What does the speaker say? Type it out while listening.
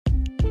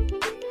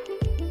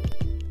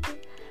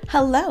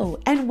Hello,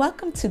 and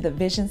welcome to the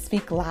Vision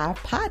Speak Live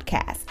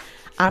podcast.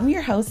 I'm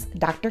your host,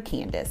 Dr.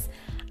 Candace.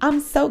 I'm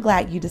so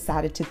glad you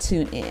decided to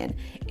tune in.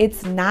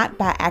 It's not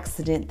by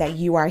accident that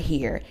you are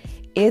here.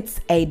 It's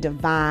a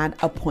divine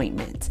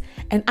appointment.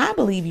 And I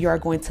believe you are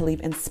going to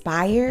leave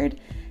inspired,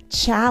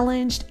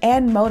 challenged,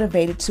 and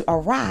motivated to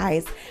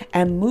arise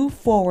and move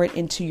forward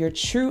into your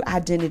true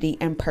identity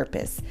and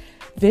purpose.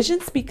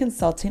 Vision Speak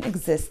Consulting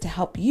exists to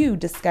help you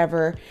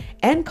discover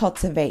and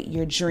cultivate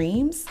your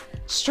dreams,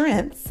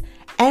 strengths,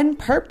 and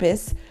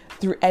purpose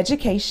through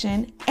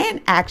education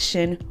and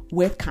action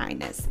with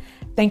kindness.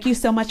 Thank you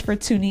so much for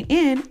tuning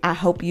in. I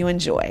hope you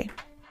enjoy.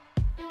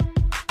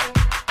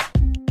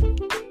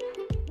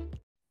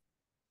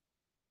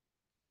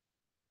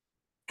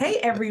 Hey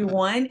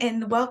everyone,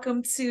 and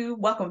welcome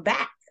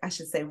back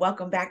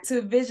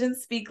to Vision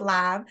Speak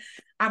Live.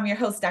 I'm your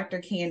host, Dr.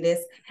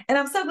 Candace, and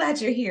I'm so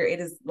glad you're here. It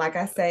is, like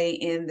I say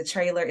in the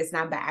trailer, it's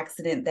not by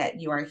accident that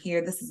you are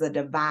here. This is a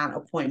divine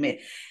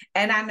appointment.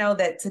 And I know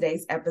that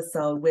today's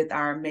episode with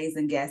our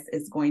amazing guest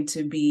is going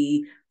to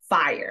be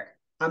fire.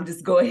 I'm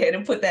just go ahead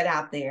and put that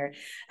out there.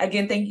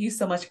 Again, thank you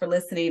so much for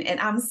listening. And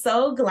I'm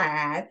so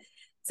glad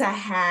to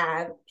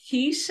have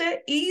Kiesha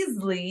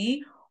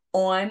Easley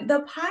on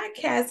the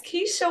podcast.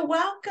 Kiesha,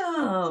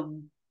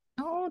 welcome.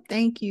 Oh,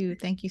 thank you.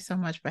 Thank you so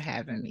much for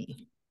having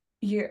me.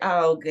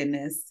 Oh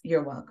goodness,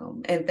 you're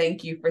welcome. And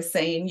thank you for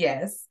saying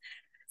yes.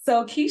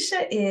 So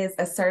Kiesha is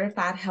a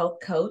certified health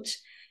coach,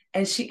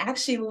 and she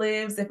actually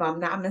lives, if I'm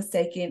not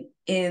mistaken,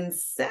 in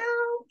South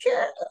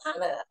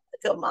Carolina.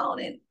 Come on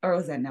in. Or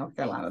was that North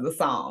Carolina, the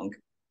song?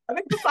 I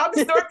think the song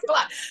is North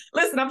Carolina.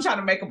 Listen, I'm trying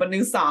to make up a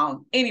new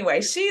song.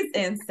 Anyway, she's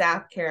in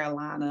South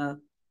Carolina.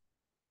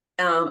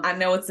 I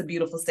know it's a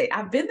beautiful state.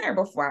 I've been there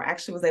before. I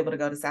actually was able to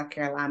go to South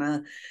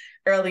Carolina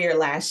earlier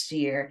last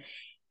year.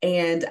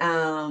 And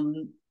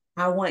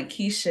I want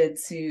Kiesha,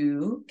 if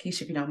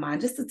you don't mind,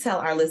 just to tell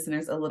our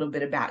listeners a little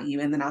bit about you,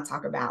 and then I'll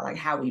talk about like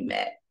how we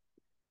met.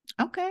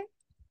 Okay.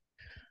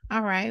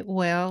 All right.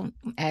 Well,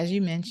 as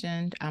you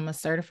mentioned, I'm a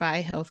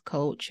certified health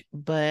coach,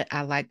 but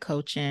I like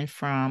coaching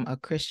from a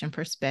Christian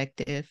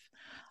perspective.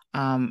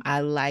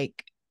 I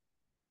like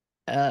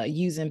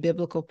using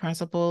biblical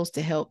principles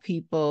to help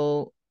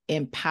people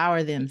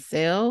empower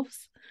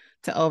themselves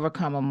to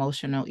overcome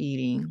emotional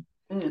eating.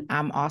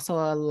 I'm also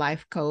a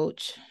life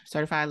coach,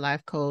 certified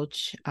life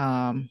coach.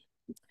 I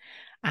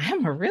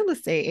am a real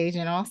estate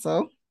agent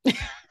also.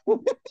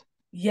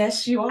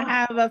 Yes, you are.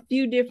 I have a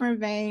few different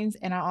veins,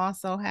 and I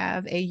also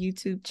have a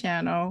YouTube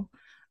channel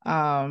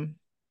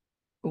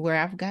where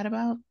I've got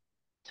about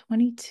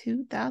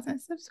 22,000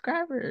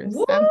 subscribers.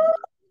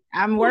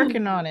 I'm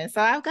working on it. So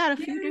I've got a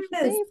few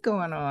different things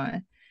going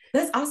on.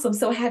 That's awesome.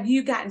 So have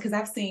you gotten, because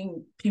I've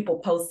seen people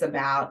post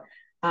about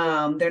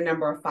their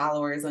number of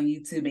followers on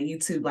YouTube, and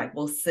YouTube like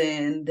will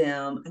send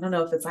them, I don't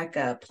know if it's like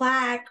a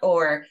plaque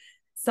or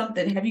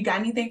something. Have you got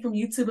anything from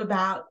YouTube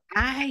about?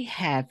 I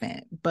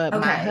haven't, but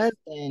my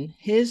husband,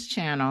 his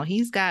channel,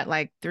 he's got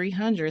like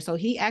 300. So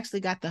he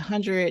actually got the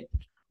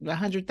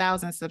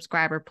 100,000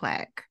 subscriber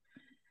plaque.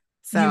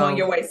 So you on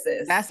your way,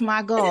 sis. That's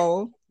my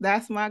goal.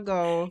 That's my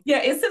goal.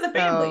 Yeah, it's in the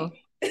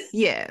family.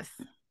 Yes.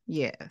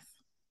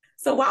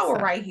 So while we're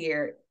right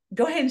here,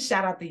 go ahead and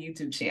shout out the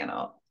YouTube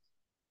channel.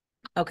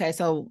 Okay,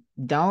 so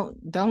don't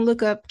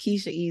look up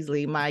Kiesha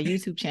Easley. My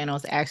YouTube channel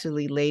is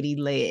actually Lady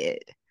Led.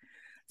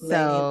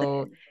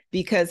 So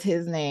because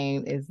his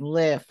name is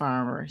Lead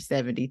Farmer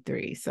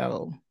 73.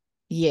 So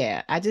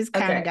yeah, I just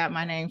kind of got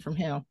my name from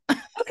him.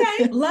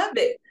 Okay, love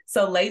it.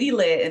 So Lady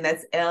Lead, and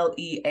that's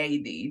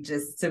L-E-A-D,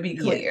 just to be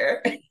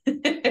clear. Yes.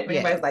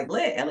 Everybody's like,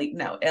 Lead, L-E,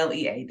 no,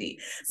 L-E-A-D.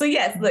 So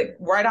yes, look,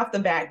 right off the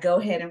bat, go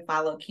ahead and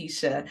follow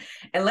Kiesha.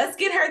 And let's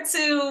get her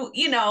to,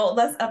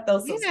 let's up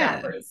those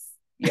subscribers.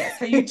 Yes,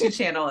 her YouTube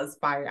channel is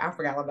fire. I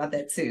forgot about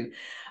that too.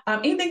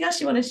 Anything else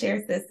you want to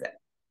share, sis,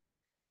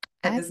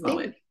 at this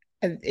moment?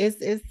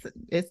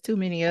 It's too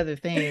many other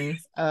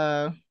things.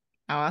 I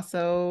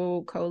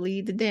also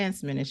co-lead the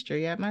dance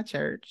ministry at my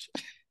church.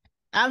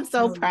 I'm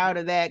so proud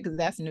of that because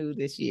that's new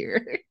this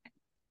year.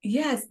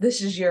 Yes,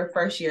 this is your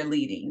first year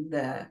leading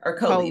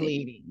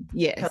co-leading.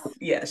 Yes.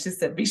 Yeah, she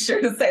said be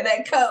sure to say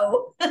that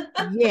co.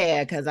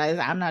 Yeah, because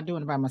I'm not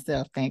doing it by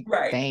myself. Thank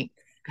God.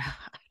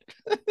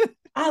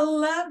 I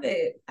love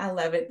it.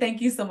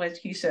 Thank you so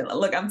much, Kiesha.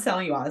 Look, I'm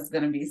telling you all, it's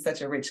going to be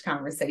such a rich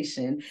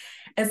conversation.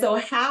 And so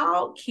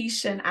how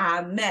Kiesha and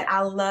I met,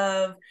 I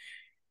love,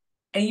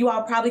 and you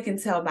all probably can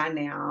tell by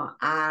now,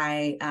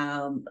 I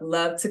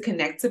love to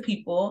connect to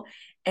people.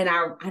 And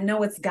I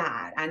know it's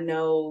God. I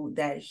know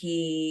that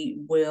he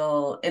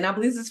will, and I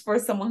believe this is for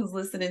someone who's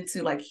listening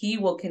to, like, he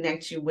will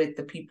connect you with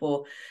the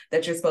people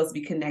that you're supposed to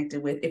be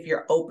connected with if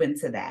you're open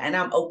to that. And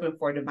I'm open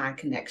for divine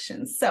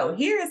connections. So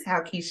here's how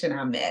Kiesha and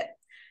I met.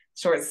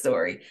 Short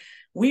story.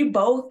 We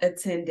both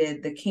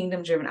attended the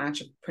Kingdom Driven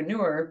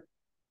Entrepreneur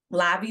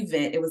live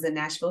event. It was in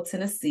Nashville,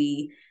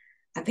 Tennessee.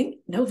 I think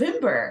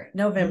November.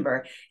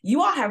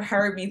 You all have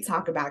heard me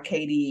talk about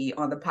Katie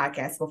on the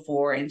podcast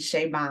before, and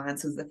Shay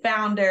Bonds, who's the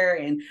founder,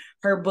 and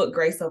her book,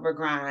 Grace Over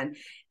Grind.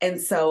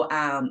 And so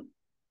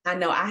I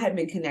know I had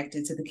been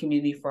connected to the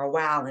community for a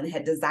while and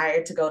had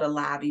desired to go to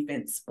live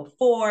events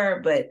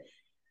before, but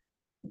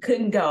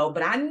couldn't go.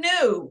 But I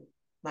knew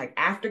like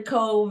after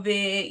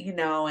COVID,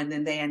 and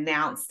then they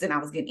announced and I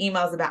was getting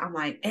emails about, I'm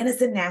like, and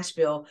it's in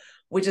Nashville,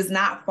 which is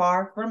not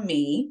far from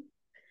me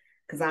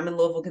because I'm in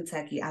Louisville,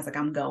 Kentucky. I was like,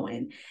 I'm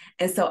going.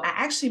 And so I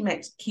actually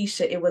met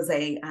Kiesha. It was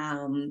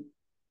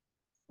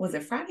was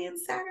it Friday and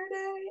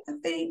Saturday? I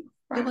think.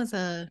 It was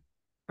a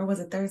Or was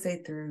it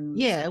Thursday through?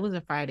 Yeah, it was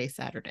a Friday,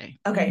 Saturday.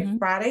 Okay,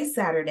 Friday,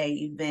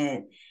 Saturday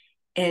event.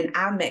 And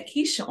I met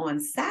Kiesha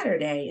on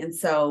Saturday. And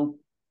so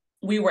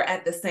we were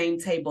at the same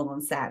table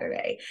on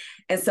Saturday.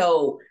 And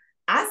so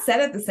I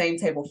sat at the same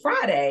table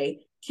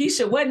Friday.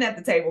 Kiesha wasn't at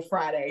the table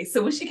Friday.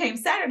 So when she came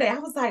Saturday, I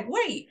was like,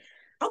 wait,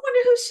 I wonder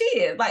who she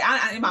is. Like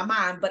I in my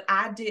mind, but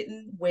I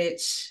didn't,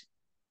 which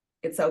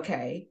it's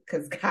okay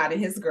because God in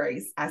his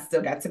grace, I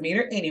still got to meet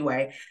her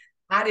anyway.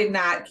 I did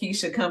not,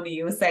 Kiesha, come to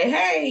you and say,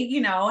 hey,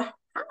 hi.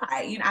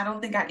 I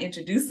don't think I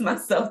introduced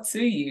myself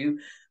to you.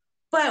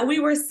 But we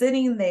were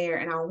sitting there,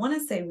 and I want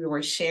to say we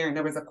were sharing.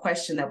 There was a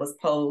question that was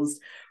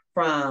posed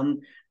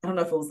from, I don't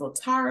know if it was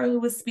Latara who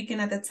was speaking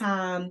at the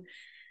time,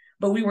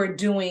 but we were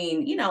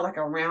doing, like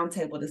a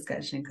roundtable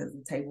discussion because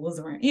the table was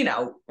around,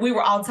 we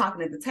were all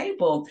talking at the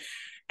table.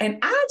 And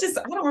I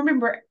don't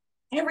remember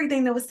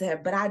everything that was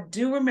said, but I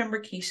do remember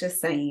Kiesha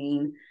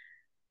saying,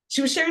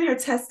 she was sharing her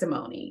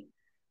testimony,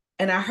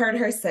 and I heard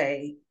her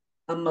say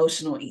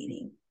emotional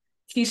eating.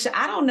 Kiesha,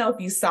 I don't know if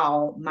you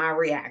saw my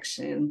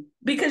reaction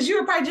because you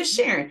were probably just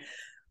sharing,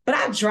 but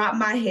I dropped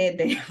my head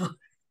down.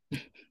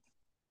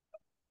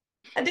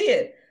 I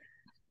did.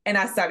 And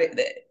I started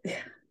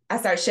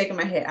shaking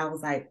my head. I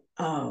was like,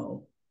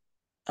 oh,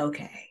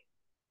 okay.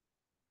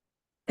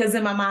 Because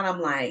in my mind,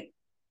 I'm like,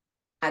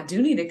 I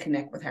do need to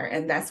connect with her.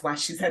 And that's why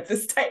she's at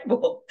this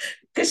table.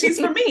 Because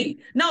she's for me.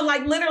 No,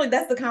 like literally,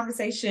 that's the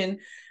conversation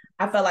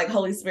I felt like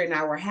Holy Spirit and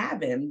I were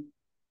having.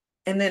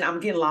 And then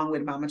I'm getting long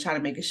with it, but I'm gonna try to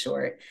make it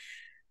short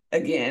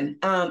again.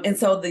 And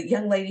so the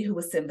young lady who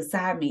was sitting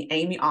beside me,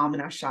 Amy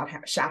Almond, I shot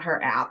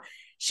her out.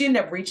 She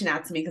ended up reaching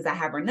out to me because I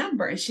have her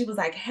number. And she was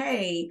like,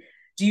 hey,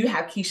 do you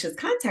have Kiesha's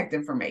contact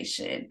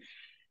information?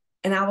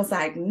 And I was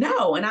like,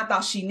 no. And I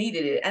thought she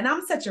needed it. And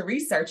I'm such a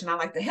researcher and I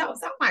like to help.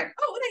 So I'm like,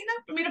 oh, it ain't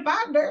enough for me to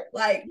find her.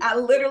 Like I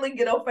literally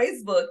get on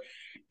Facebook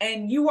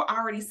and you were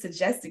already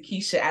suggested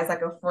Kiesha as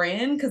like a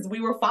friend because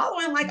we were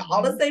following like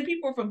all the same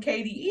people from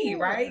KDE,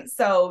 right?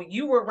 So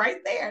you were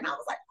right there. And I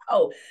was like,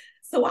 oh,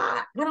 so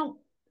I don't,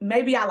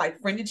 maybe I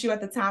like friended you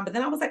at the time, but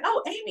then I was like,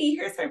 oh, Amy,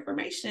 here's her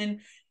information.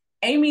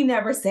 Amy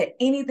never said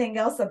anything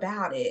else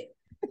about it.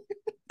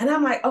 And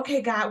I'm like,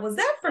 okay, God, was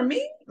that for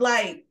me?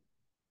 Like,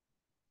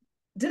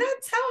 did I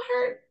tell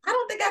her? I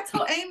don't think I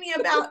told Amy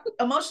about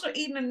emotional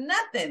eating or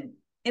nothing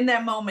in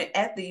that moment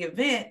at the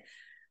event.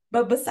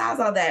 But besides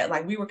all that,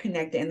 like we were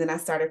connected. And then I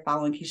started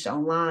following Kiesha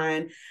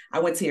online. I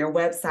went to your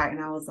website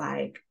and I was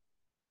like,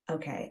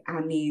 okay,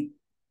 I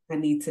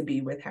need to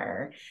be with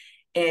her.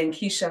 And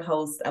Kiesha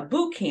hosts a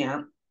boot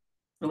camp.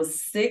 It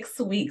was 6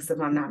 weeks, if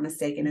I'm not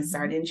mistaken. It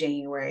started in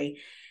January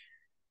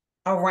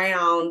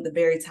around the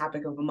very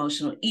topic of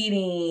emotional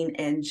eating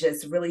and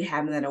just really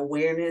having that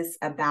awareness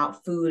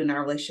about food and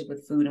our relationship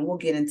with food. And we'll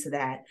get into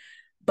that.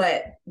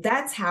 But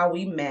that's how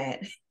we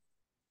met.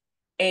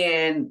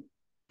 And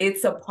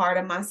it's a part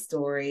of my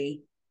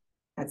story.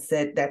 I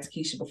said that to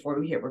Kiesha before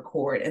we hit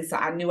record. And so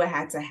I knew I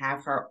had to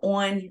have her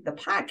on the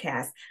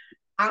podcast.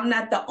 I'm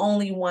not the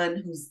only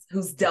one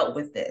who's dealt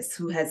with this,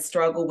 who has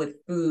struggled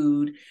with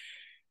food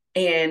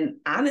and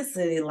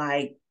honestly,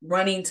 like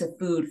running to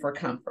food for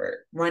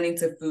comfort, running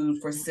to food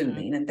for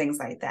soothing and things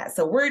like that.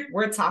 So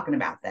we're talking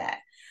about that.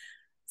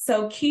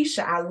 So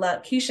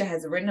Kiesha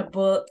has written a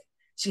book.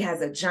 She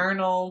has a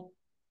journal.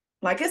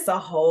 Like it's a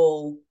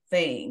whole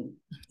thing,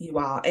 you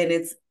all. And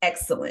it's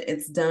excellent.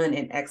 It's done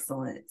in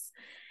excellence.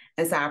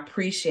 And so I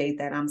appreciate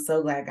that. I'm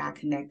so glad God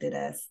connected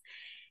us.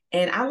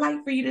 And I'd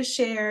like for you to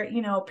share,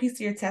 a piece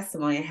of your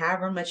testimony,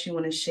 however much you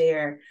want to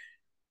share.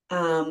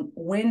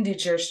 When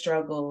did your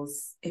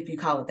struggles, if you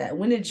call it that,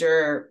 when did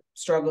your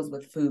struggles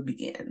with food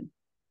begin?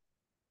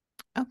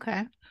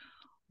 Okay.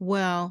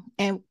 Well,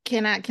 and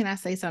can I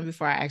say something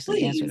before I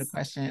actually answer the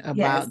question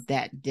about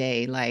that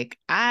day? Like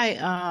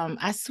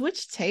I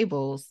switched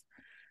tables.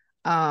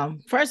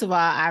 First of all,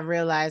 I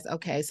realized,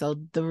 okay, so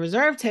the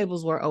reserve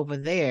tables were over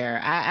there.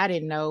 I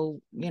didn't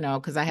know,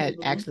 because I had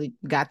actually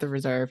got the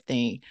reserve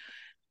thing.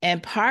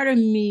 And part of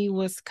me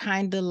was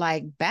kind of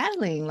like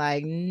battling,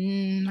 like,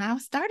 I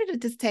started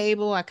at this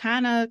table. I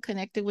kind of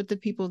connected with the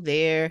people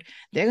there.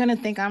 They're going to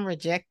think I'm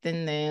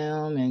rejecting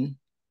them. And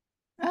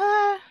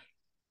I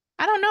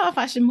don't know if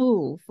I should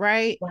move,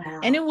 right?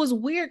 Wow. And it was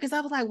weird because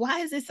I was like, why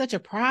is this such a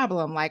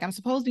problem? Like, I'm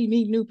supposed to be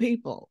meeting new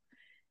people.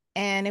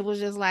 And it was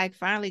just like,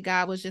 finally,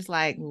 God was just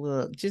like,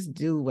 look, just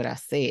do what I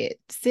said.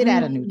 Sit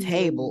at a new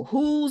table.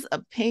 Whose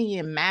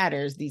opinion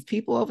matters? These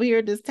people over here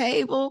at this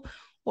table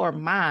or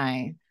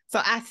mine?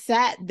 So I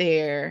sat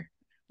there,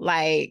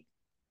 like,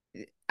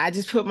 I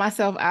just put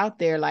myself out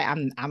there. Like,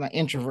 I'm an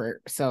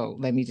introvert. So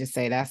let me just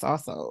say that's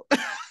also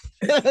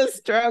a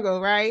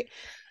struggle, right?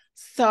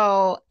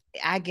 So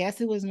I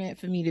guess it was meant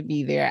for me to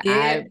be there.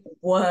 It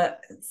was.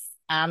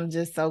 I'm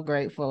just so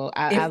grateful.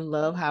 I If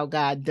love how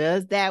God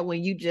does that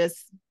when you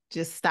just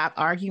stop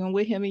arguing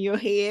with him in your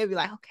head. Be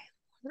like,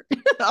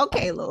 okay,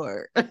 okay,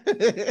 Lord.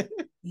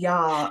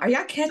 y'all, are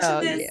y'all catching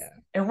So this? yeah.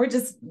 And we're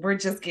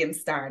just getting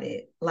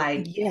started.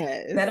 Like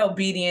Yes. that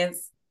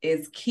obedience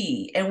is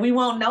key. And we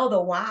won't know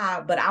the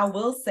why, but I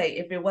will say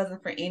if it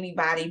wasn't for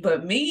anybody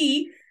but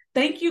me,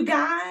 thank you,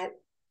 God.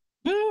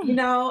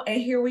 Mm.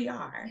 And here we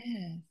are.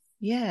 Yes.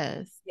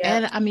 Yes.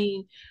 And Yep. I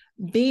mean,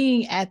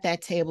 being at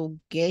that table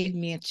gave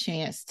me a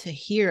chance to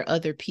hear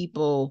other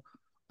people.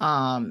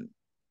 Um,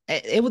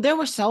 there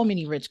were so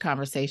many rich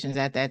conversations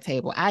at that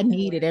table. I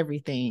needed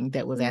everything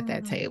that was at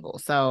that table.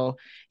 So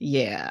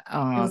yeah,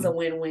 It was a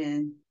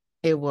win-win.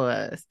 it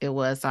was.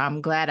 So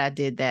I'm glad I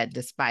did that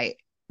despite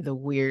the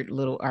weird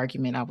little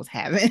argument I was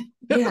having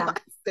Yeah.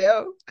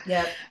 myself.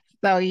 Yep.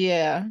 So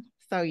yeah.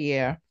 So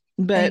yeah.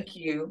 But Thank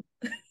you.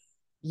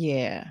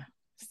 yeah.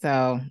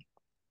 So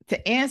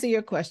to answer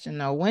your question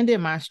though, when did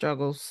my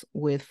struggles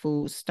with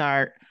food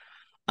start?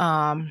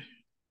 Um,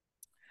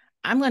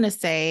 I'm gonna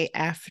say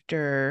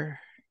after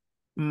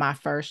my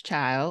first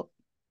child,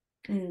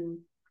 Mm.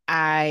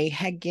 I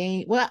had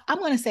gained, well, I'm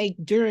gonna say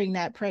during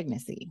that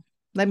pregnancy.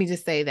 Let me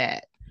just say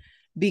that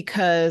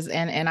because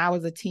and I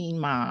was a teen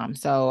mom,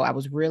 so I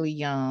was really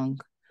young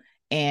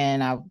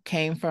and I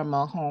came from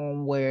a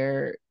home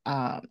where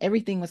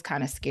everything was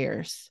kind of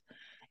scarce.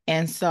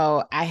 And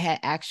so I had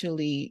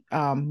actually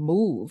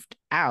moved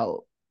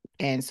out.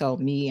 And so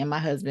me and my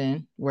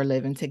husband were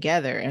living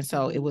together. And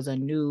so it Mm-hmm. was a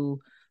new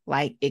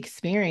like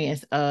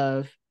experience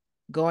of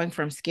going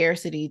from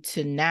scarcity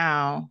to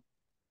now,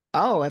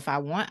 oh, if I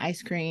want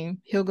ice cream,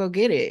 he'll go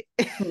get it.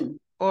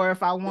 Or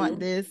if I want Mm-hmm.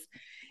 this,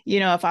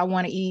 if I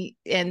want to eat,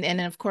 and then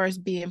of course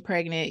being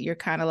pregnant, you're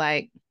kind of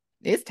like,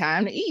 it's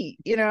time to eat.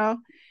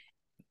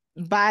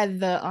 By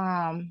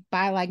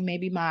like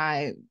maybe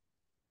my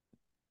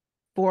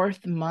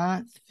fourth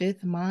month,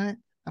 fifth month,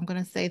 I'm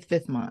gonna say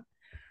fifth month,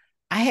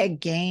 I had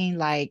gained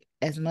like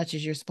as much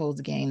as you're supposed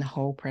to gain the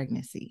whole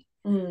pregnancy.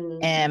 Mm.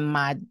 And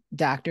my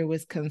doctor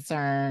was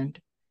concerned.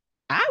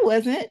 I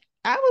wasn't.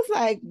 I was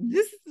like,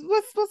 this is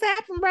what's supposed to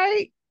happen,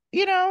 right?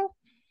 You know?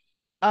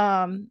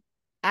 Um,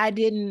 I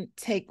didn't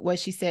take what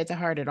she said to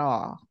heart at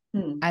all.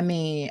 Mm. I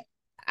mean,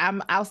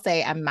 I'll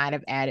say I might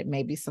have added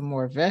maybe some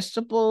more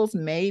vegetables.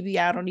 Maybe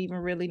I don't even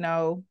really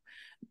know.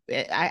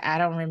 I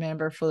don't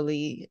remember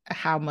fully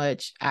how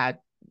much I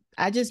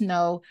just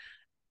know.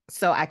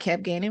 So I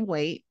kept gaining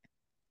weight.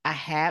 I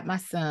had my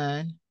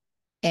son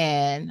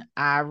and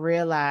I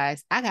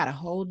realized I got a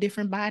whole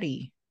different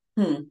body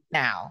Mm.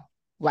 now.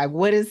 Like,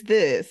 what is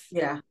this?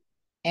 Yeah.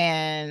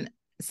 And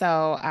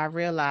so I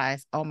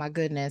realized, oh my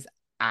goodness,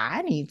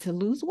 I need to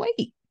lose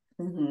weight.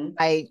 Mm-hmm.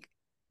 Like,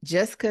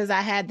 just because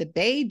I had the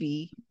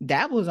baby,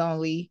 that was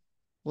only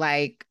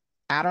like,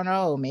 I don't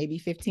know, maybe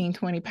 15,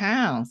 20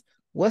 pounds.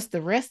 What's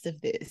the rest of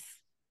this?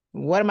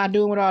 What am I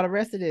doing with all the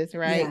rest of this?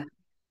 Right. Yeah.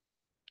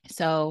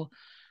 So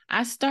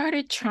I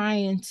started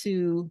trying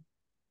to,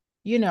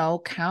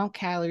 count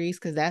calories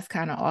because that's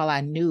kind of all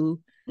I knew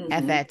at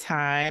Mm-hmm. that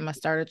time. I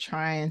started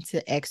trying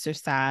to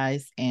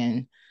exercise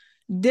and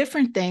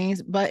different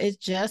things, but it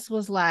just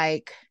was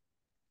like,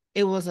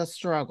 it was a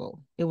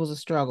struggle. It was a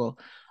struggle.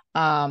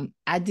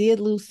 I did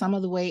lose some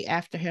of the weight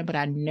after him, but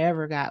I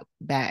never got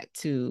back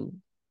to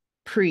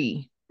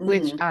pre,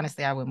 which Mm-hmm.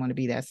 honestly, I wouldn't want to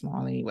be that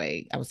small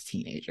anyway. I was a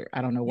teenager.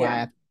 I don't know why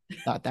Yeah. I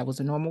thought that was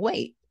a normal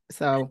weight.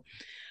 So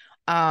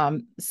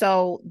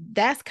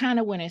that's kind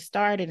of when it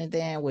started. And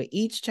then with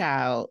each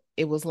child,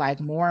 it was like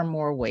more and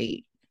more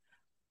weight.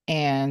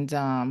 And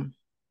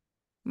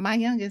my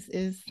youngest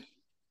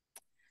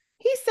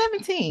he's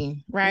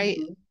 17, right?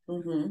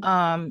 Mm-hmm.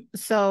 Mm-hmm.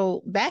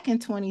 So back in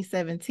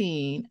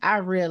 2017, I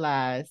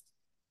realized,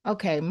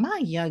 okay, my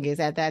youngest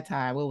at that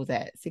time, what was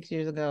that, 6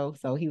 years ago?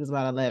 So he was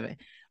about 11.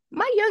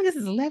 My youngest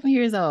is 11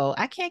 years old.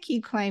 I can't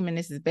keep claiming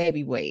this is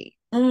baby weight.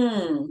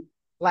 Mm.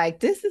 Like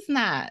this is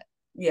not,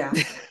 Yeah.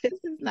 this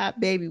is not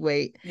baby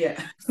weight.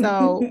 Yeah.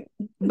 So,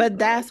 but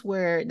that's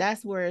where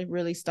it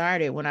really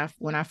started when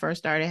I first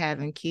started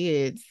having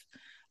kids,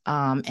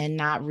 and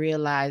not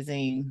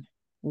realizing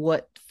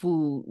what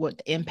the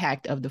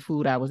impact of the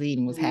food I was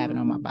eating was having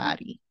on my Mm-hmm.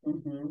 body.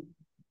 Mm-hmm.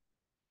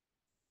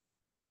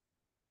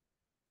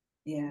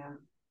 Yeah.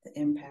 The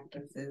impact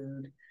of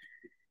food.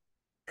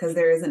 Because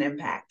there is an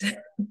impact.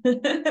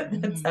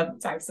 Mm-hmm. The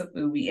types of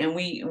food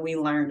we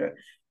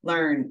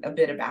learned a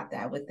bit about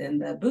that within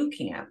the boot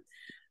camp.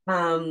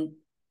 Um,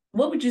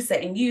 what would you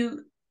say? And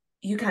you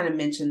kind of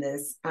mentioned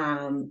this,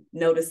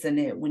 noticing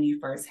it when you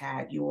first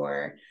had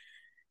your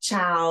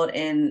child,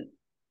 and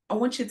I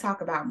want you to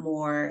talk about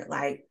more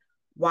like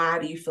why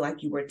do you feel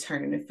like you were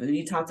turning to food?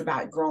 You talked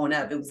about growing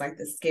up, it was like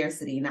the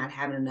scarcity, not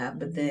having enough,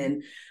 but Mm-hmm.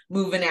 then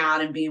moving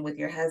out and being with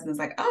your husband's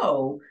like,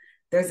 oh,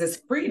 there's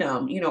this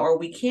freedom, or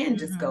we can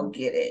just go Mm-hmm.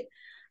 get it.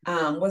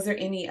 Was there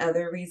any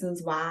other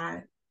reasons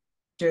why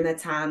during that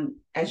time,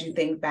 as you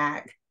think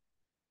back?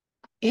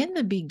 In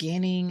the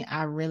beginning,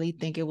 I really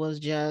think it was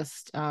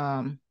just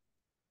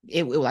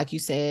like you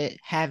said,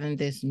 having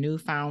this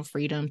newfound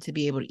freedom to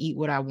be able to eat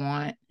what I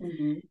want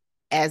Mm-hmm.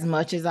 as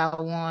much as I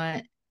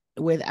want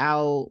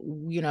without,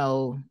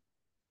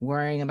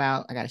 worrying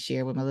about I got to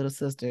share with my little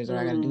sisters, or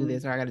I got to do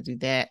this, or I got to do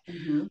that.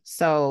 Mm-hmm.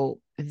 So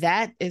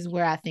that is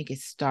where I think it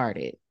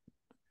started.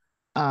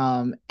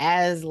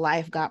 As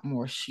life got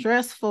more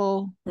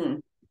stressful, Mm-hmm.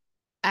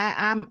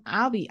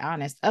 I'll be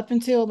honest, up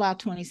until about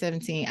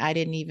 2017, I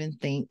didn't even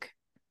think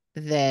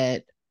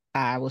that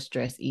I was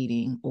stress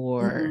eating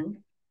or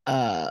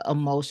Mm-hmm.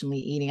 emotionally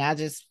eating. I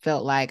just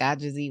felt like I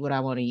just eat what I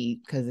want to eat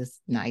because it's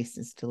nice,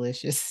 it's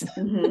delicious.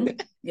 Mm-hmm.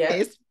 Yep.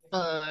 It's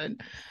fun.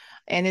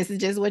 And this is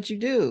just what you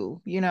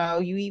do. You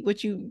eat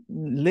what you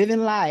live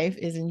in life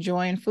is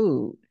enjoying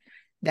food.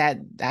 That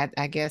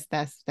I guess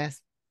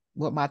that's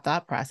what my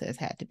thought process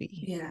had to be.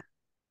 Yeah.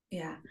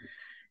 Yeah.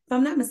 If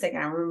I'm not mistaken,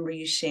 I remember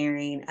you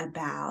sharing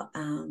about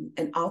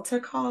an altar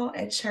call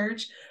at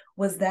church.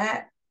 Was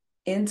that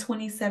in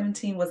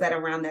 2017? Was that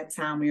around that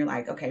time where you're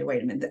like, okay,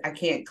 wait a minute, I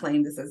can't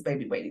claim this as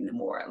baby weight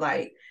anymore?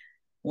 Like,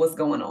 what's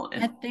going I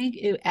on? think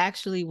it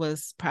actually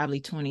was probably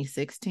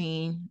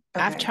 2016.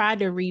 I've Okay. tried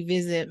to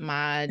revisit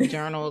my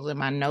journals and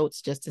my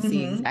notes just to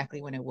see Mm-hmm.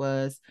 exactly when it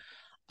was.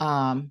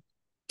 Um,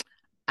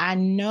 I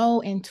know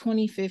in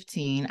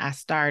 2015, I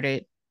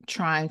started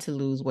trying to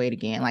lose weight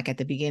again, like at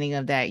the beginning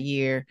of that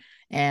year,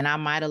 and I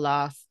might have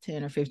lost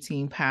 10 or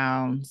 15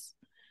 pounds.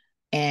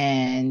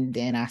 And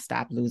then I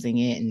stopped losing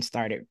it and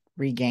started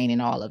regaining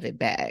all of it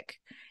back.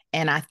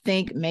 And I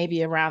think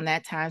maybe around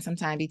that time,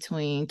 sometime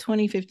between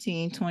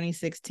 2015,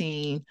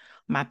 2016,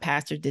 my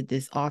pastor did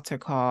this altar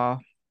call.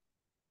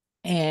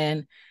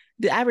 And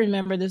I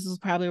remember this was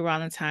probably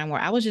around the time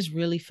where I was just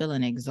really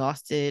feeling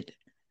exhausted.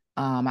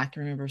 I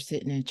can remember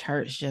sitting in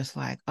church just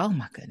like, oh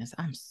my goodness,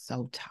 I'm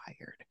so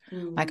tired.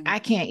 Like Mm-hmm. I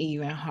can't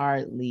even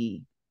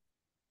hardly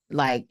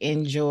like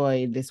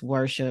enjoy this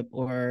worship,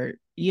 or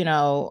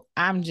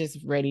I'm just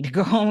ready to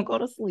go home and go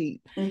to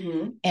sleep.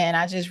 Mm-hmm. And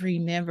I just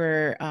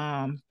remember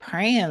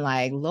praying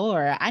like,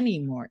 Lord, I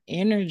need more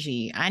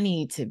energy, I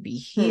need to be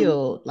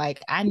healed,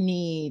 like I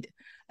need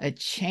a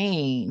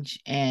change.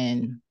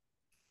 And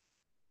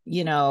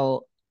you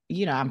know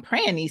I'm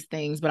praying these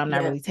things, but I'm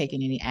not Yeah. really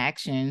taking any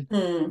action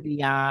Mm-hmm.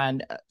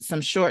 beyond some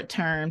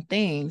short-term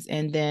things.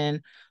 And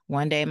then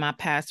one day my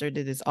pastor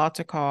did this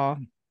altar call,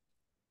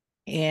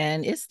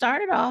 and it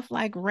started off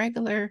like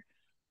regular.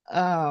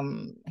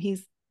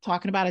 He's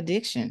talking about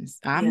addictions.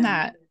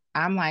 Yeah.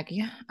 I'm like,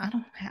 yeah, I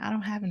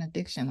don't have an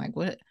addiction. Like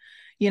what?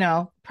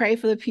 Pray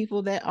for the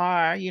people that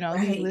are. He's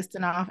Right.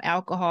 listing off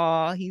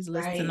alcohol, he's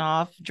listing Right.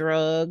 off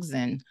drugs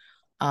and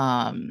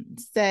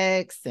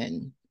sex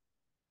and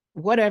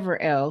whatever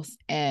else.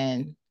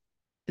 And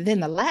then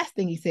the last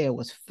thing he said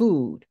was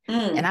food.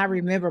 And Mm. I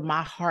remember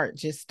my heart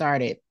just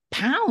started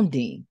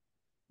pounding,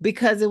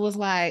 because it was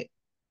like,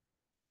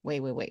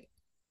 wait,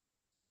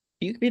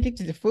 you can be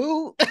addicted to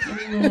food.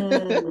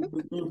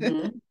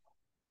 Mm-hmm.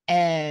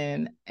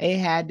 And it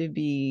had to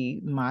be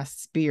my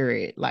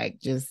spirit, like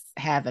just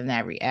having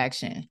that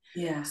reaction.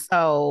 Yeah.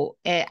 So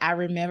I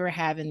remember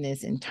having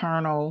this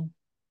internal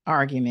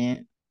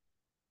argument.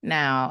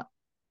 Now,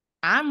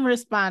 I'm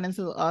responding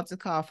to the altar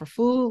call for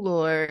food,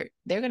 Lord.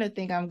 They're going to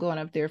think I'm going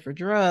up there for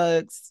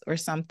drugs or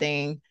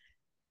something.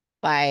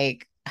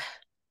 Like,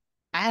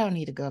 I don't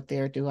need to go up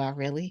there, do I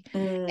really?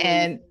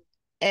 Mm.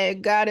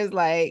 And God is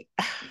like,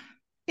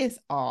 it's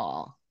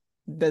all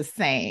the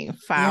same Yeah.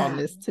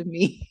 foulness to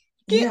me.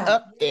 Get Yeah.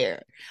 up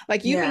there.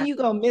 Like, you mean Yeah. you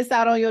gonna miss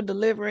out on your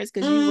deliverance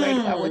because you worried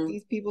about what Mm.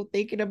 these people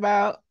thinking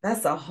about?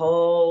 That's a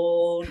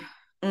whole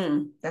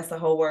that's a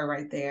whole word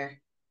right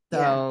there. Yeah.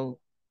 So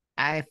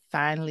I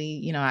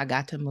finally, I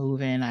got to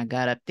moving. I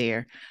got up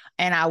there.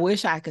 And I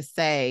wish I could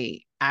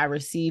say I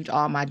received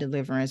all my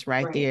deliverance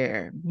right Right.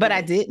 there, but I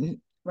Right.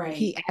 didn't.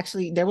 Right.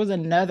 There was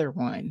another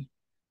one,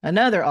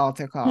 another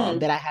altar call Hmm.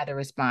 that I had to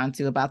respond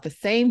to about the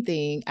same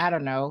thing. I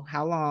don't know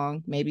how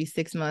long, maybe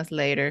 6 months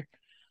later.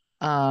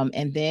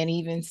 And then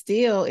even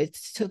still, it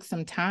took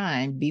some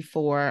time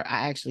before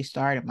I actually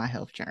started my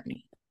health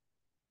journey.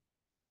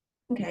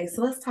 Okay,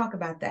 so let's talk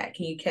about that.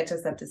 Can you catch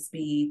us up to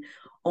speed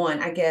on,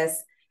 I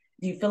guess,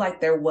 do you feel like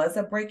there was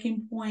a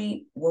breaking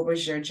point? What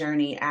was your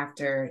journey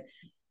after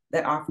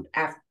that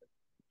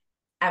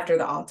after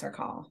the altar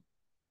call?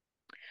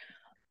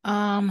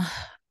 Um,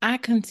 I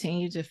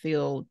continue to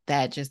feel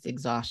that just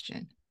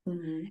exhaustion.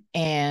 Mm-hmm.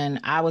 And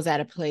I was at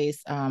a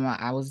place,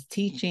 I was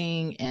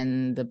teaching,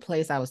 and the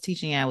place I was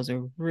teaching at was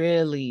a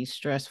really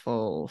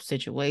stressful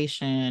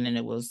situation, and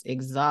it was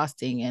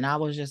exhausting. And I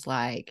was just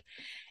like,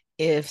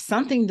 if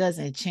something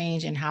doesn't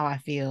change in how I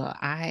feel,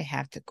 I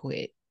have to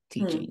quit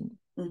teaching.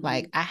 Mm-hmm.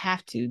 Like, I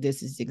have to.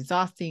 This is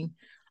exhausting.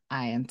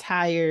 I am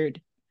tired.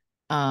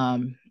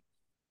 Um,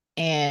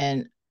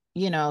 and,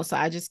 so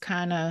I just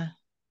kind of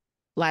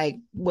like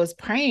was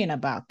praying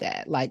about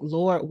that. Like,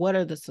 Lord, what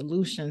are the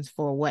solutions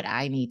for what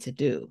I need to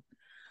do?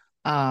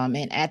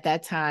 And at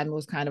that time, it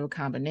was kind of a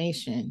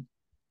combination.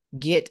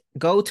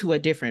 Go to a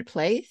different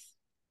place.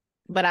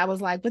 But I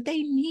was like, but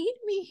they need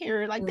me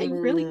here. Like they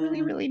really, really,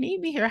 Mm-hmm. really need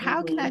me here.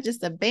 How can I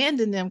just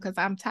abandon them because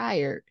I'm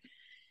tired?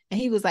 And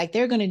he was like,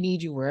 they're going to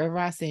need you wherever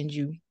I send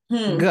you,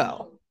 Hmm.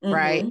 go.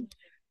 Right. Mm-hmm.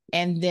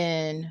 And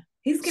then,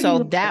 He's giving so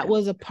you a that hard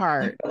was a time. I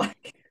part, feel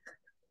like.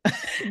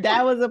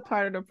 that was a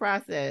part of the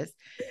process,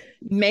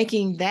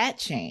 making that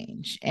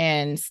change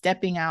and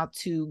stepping out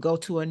to go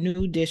to a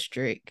new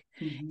district.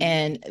 Mm-hmm.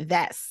 And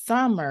that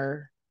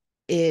summer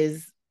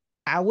is,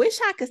 I wish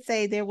I could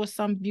say there was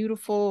some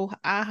beautiful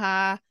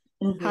aha,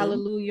 Mm-hmm.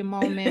 hallelujah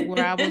moment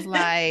where I was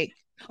like,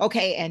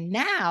 okay, and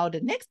now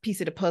the next piece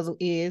of the puzzle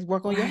is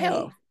work on your Right.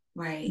 health.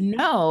 Right.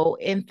 No,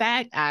 in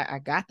fact, I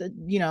got the,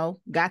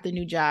 got the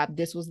new job.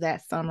 This was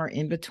that summer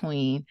in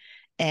between.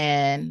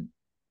 And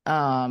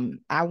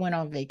I went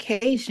on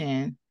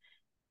vacation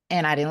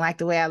and I didn't like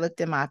the way I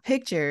looked at my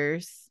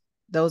pictures.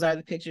 Those are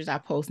the pictures I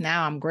post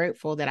now. I'm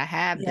grateful that I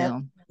have Yep.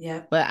 them.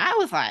 Yep. But I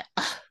was like,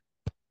 ugh.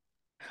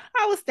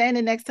 I was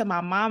standing next to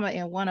my mama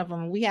in one of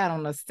them. We had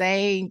on the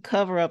same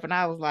cover up, and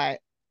I was like,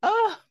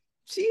 oh,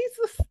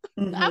 Jesus.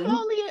 Mm-hmm.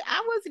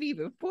 I wasn't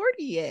even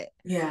 40 yet.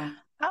 Yeah.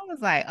 I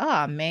was like,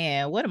 oh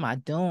man, what am I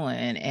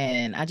doing?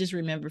 And I just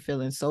remember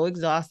feeling so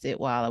exhausted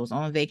while I was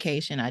on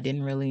vacation. I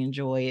didn't really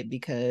enjoy it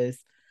because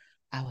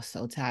I was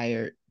so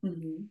tired.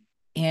 Mm-hmm.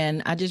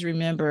 And I just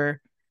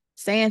remember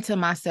saying to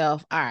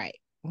myself, all right,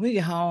 when we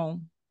get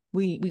home,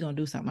 we gonna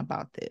do something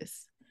about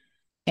this.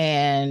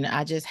 And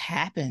I just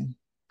happened.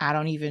 I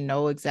don't even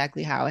know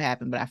exactly how it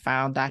happened, but I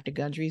found Dr.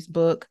 Gundry's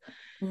book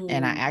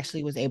and I Mm.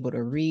 actually was able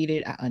to read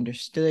it. I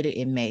understood it.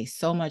 It made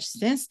so much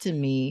sense to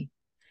me.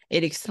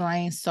 It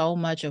explained so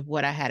much of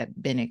what I had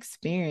been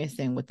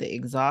experiencing with the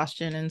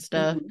exhaustion and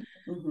stuff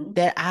Mm-hmm. Mm-hmm.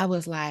 that I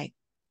was like,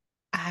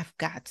 I've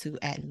got to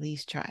at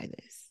least try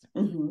this.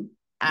 Mm-hmm.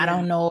 I Yeah.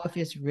 don't know if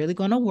it's really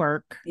going to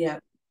work. Yeah.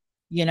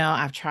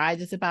 I've tried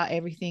just about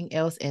everything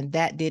else and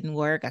that didn't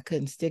work. I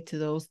couldn't stick to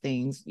those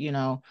things,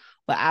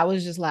 but I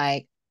was just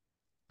like,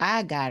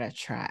 I gotta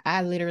try.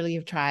 I literally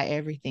have tried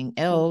everything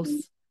Mm-hmm. else.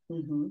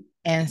 Mm-hmm.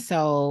 And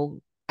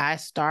so I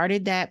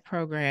started that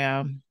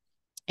program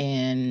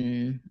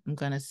in, I'm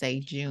going to say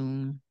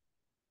June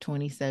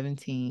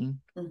 2017.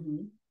 Mm-hmm.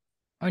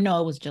 Or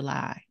no, it was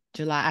July.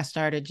 I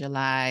started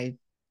July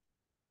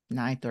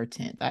 9th or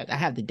 10th. I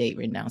have the date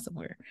written down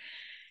somewhere.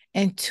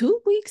 And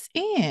 2 weeks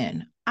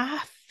in,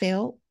 I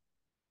felt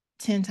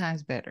 10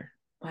 times better.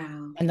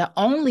 Wow. And the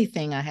only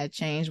thing I had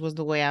changed was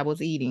the way I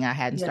was eating. I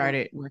hadn't Yeah.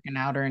 started working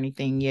out or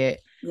anything yet.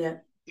 Yeah.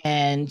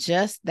 And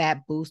just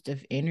that boost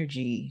of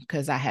energy,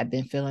 because I had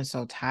been feeling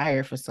so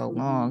tired for so Mm-hmm.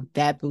 long,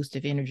 that boost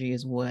of energy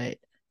is what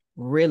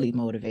really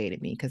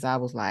motivated me because I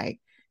was like,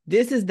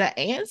 this is the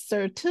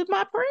answer to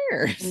my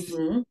prayers.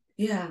 Mm-hmm.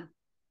 Yeah.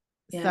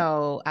 Yeah.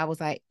 So I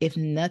was like, if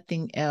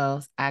nothing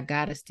else, I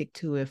got to stick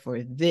to it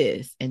for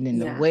this. And then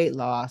the Yeah. weight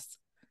loss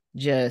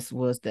just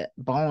was the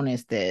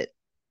bonus that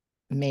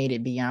made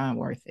it beyond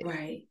worth it.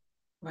 Right.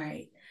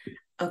 Right.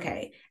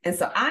 Okay. And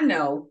so I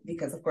know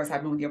because, of course,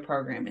 I've been with your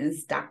program, and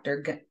it's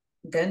Dr.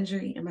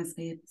 Gundry. Am I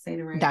saying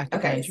it right? Dr.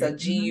 Okay. So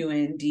Gundry.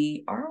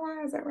 Gundry.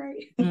 Is that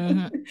right?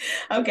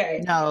 Mm-hmm.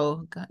 Okay.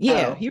 No,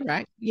 yeah, Oh, you're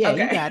right. Yeah,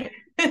 you okay. got it.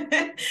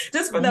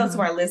 Just for those who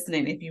Mm-hmm. are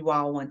listening, if you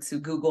all want to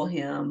Google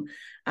him,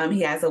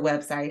 he has a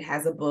website,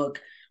 has a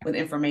book with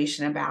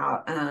information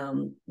about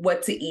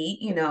what to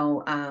eat.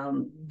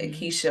 Mm-hmm.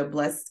 Kiesha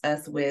blessed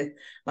us with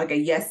like a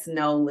yes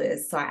no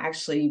list. So I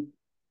actually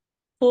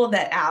pulled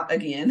that out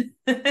again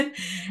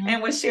Mm-hmm.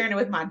 and was sharing it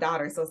with my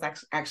daughter. So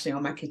it's actually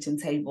on my kitchen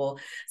table.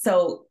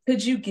 So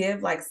could you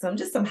give like some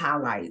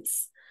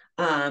highlights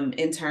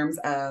in terms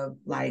of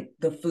like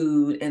the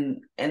food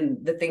and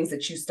the things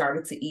that you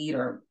started to eat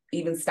or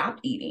even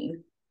stopped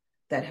eating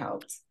that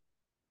helped?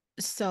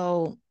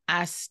 So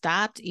I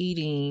stopped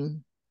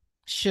eating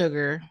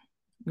sugar,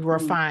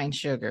 refined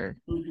sugar.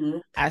 Mm-hmm.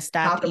 I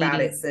stopped Talk about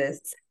it, eating,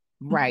 sis.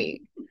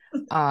 right.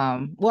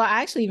 Well,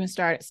 I actually even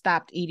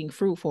stopped eating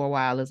fruit for a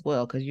while as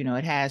well, because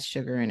it has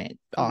sugar in it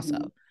also.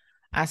 Mm-hmm.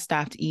 I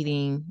stopped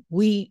eating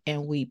wheat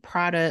and wheat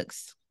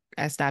products.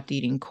 I stopped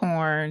eating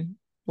corn.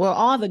 Well,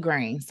 all the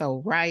grains.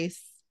 So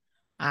rice,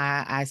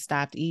 I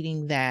stopped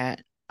eating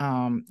that.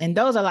 And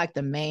those are like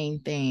the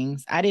main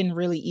things. I didn't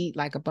really eat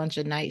like a bunch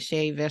of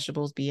nightshade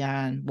vegetables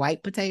beyond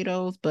white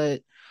potatoes,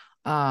 but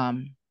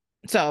um,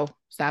 so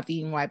stopped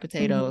eating white Mm-hmm.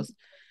 potatoes.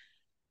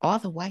 All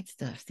the white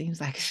stuff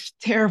seems like it's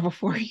terrible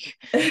for you.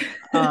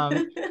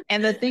 Um,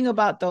 and the thing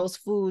about those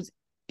foods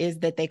is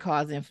that they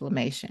cause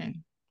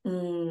inflammation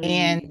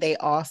and Mm, they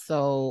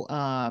also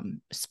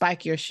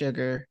spike your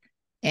sugar,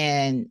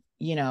 and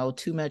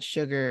too much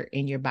sugar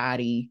in your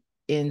body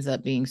ends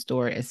up being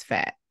stored as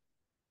fat.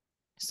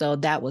 So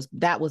that was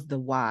the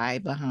why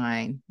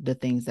behind the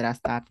things that I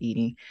stopped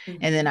eating.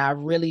 And then mm-hmm. I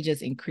really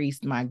just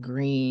increased my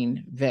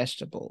green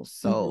vegetables.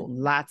 So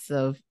Mm-hmm. lots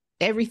of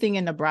everything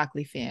in the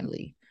broccoli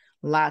family,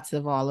 lots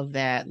of all of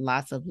that,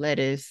 lots of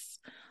lettuce,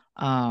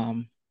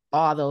 um,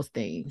 all those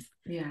things.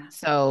 Yeah.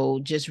 So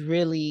just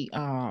really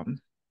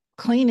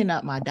cleaning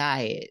up my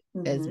diet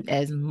Mm-hmm.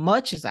 as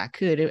much as I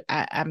could.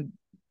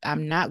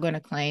 I'm not going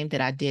to claim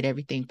that I did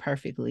everything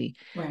perfectly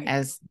Right.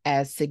 as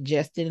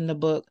suggested in the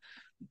book,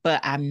 but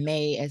I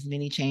made as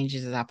many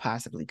changes as I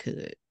possibly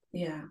could.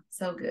 Yeah.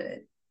 So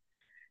good.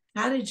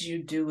 how did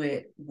you do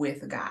it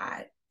with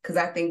God? Because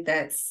I think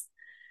that's,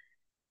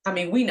 I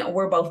mean, we know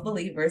we're both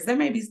believers. There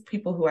may be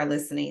people who are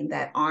listening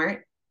that aren't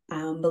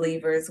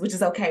believers, which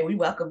is okay. We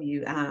welcome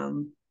you,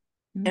 and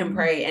Mm-hmm.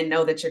 pray and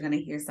know that you're going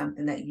to hear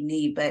something that you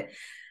need. But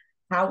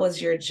how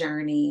was your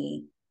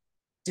journey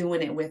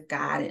doing it with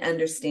God and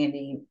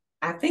understanding?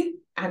 I think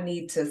I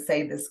need to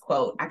say this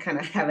quote. I kind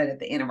of have it at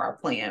the end of our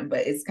plan, but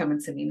it's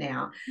coming to me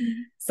now.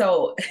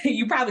 So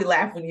you probably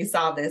laughed when you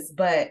saw this,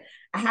 but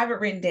I have it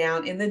written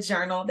down in the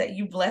journal that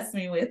you blessed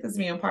me with as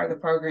being part of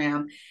the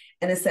program.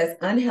 And it says,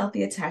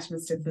 unhealthy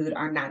attachments to food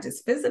are not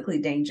just physically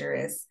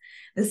dangerous.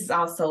 This is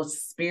also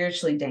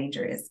spiritually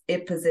dangerous.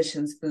 It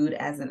positions food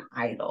as an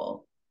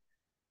idol.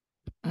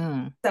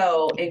 Mm.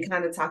 So, and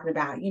kind of talking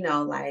about,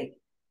 like,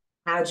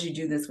 how'd you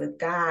do this with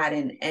God,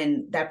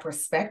 and that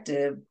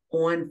perspective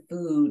on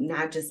food,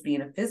 not just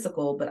being a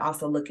physical, but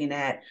also looking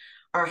at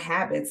our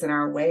habits and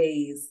our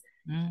ways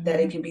that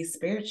it Mm-hmm. can be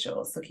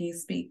spiritual. So can you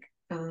speak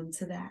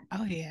to that?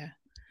 Oh yeah.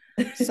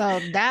 So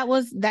that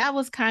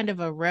was kind of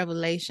a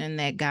revelation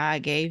that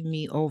God gave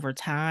me over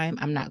time.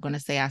 I'm not going to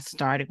say I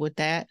started with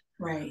that.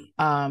 Right.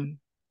 Um,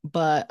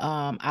 but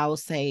I will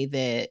say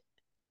that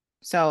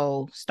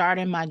so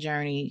starting my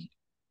journey,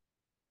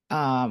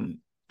 I'm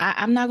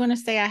not going to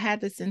say I had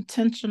this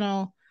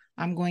intentional,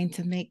 I'm going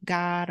to make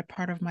God a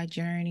part of my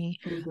journey.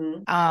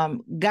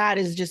 Mm-hmm. God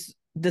is just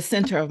the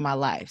center of my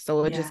life.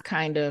 So it Yeah. just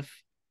kind of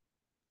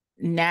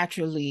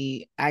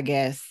naturally, I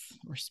guess,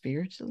 or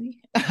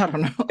spiritually, I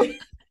don't know.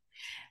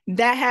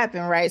 That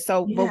happened, right?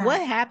 So, but Yeah.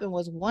 what happened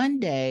was one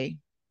day,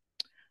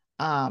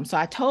 so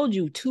I told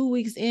you 2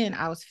 weeks in,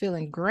 I was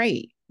feeling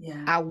great.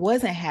 Yeah. I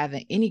wasn't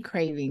having any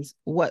cravings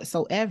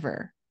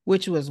whatsoever,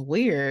 which was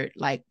weird.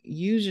 Like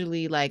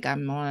usually, like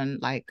I'm on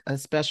like a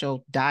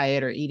special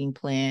diet or eating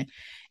plan,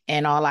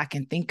 and all I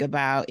can think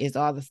about is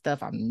all the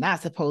stuff I'm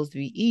not supposed to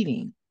be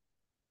eating.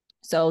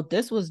 So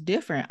this was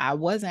different. I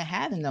wasn't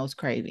having those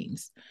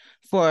cravings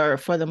for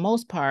the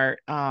most part.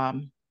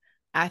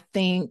 I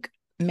think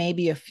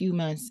maybe a few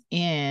months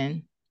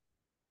in,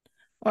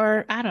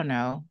 or I don't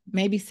know,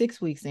 maybe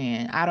 6 weeks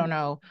in, I don't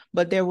know.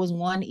 But there was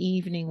one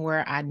evening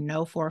where I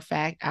know for a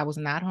fact I was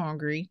not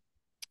hungry,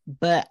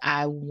 but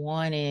I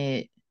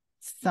wanted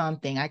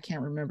something. I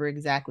can't remember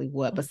exactly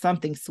what, but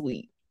something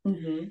sweet.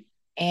 Mm-hmm.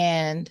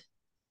 And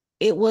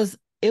it was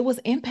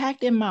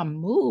impacting my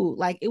mood.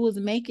 Like it was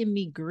making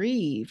me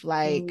grieve.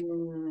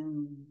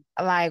 Mm.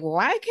 Like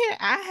why can't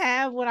I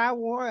have what I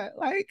want?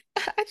 Like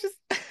I just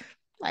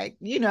like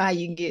you know how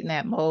you can get in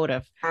that mode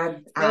of I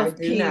do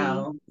self-pity.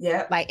 know.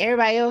 Yep. Like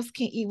everybody else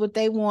can eat what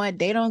they want.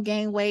 They don't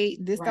gain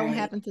weight. This don't Right.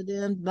 happen to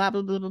them, blah,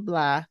 blah, blah, blah,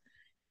 blah.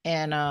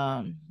 And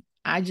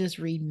I just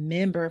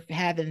remember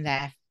having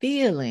that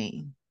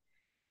feeling.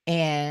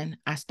 And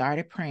I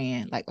started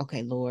praying, like,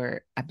 okay,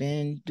 Lord, I've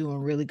been doing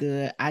really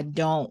good. I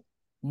don't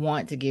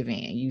want to give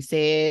in. You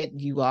said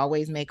you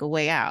always make a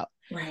way out.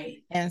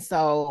 Right. And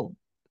so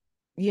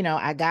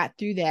I got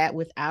through that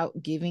without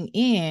giving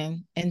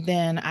in. And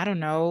then I don't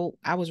know,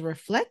 I was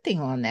reflecting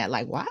on that.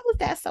 Like, why was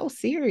that so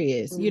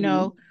serious?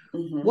 Mm-hmm.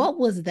 Mm-hmm. What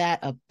was that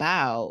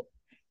about?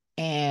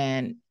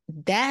 And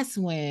that's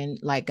when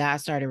like God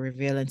started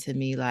revealing to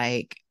me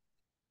like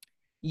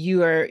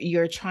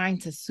you're trying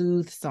to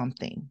soothe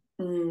something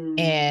Mm.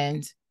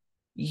 and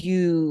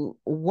you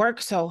work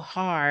so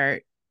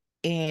hard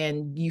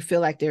and you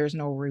feel like there's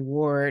no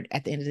reward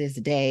at the end of this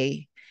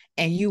day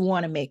and you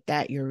want to make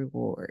that your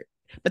reward,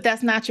 but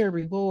that's not your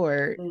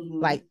reward. Mm-hmm.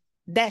 Like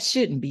that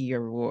shouldn't be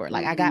your reward.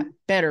 Like I got Mm-hmm.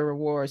 better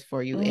rewards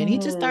for you. And he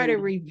just started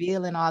Mm.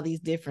 revealing all these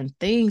different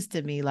things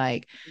to me,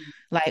 like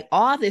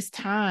all this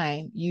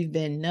time you've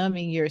been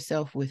numbing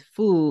yourself with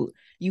food,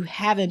 you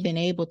haven't been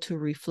able to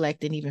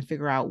reflect and even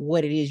figure out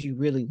what it is you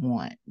really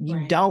want. You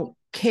Right. don't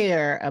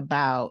care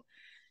about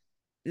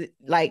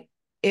like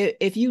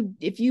if you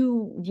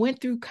went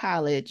through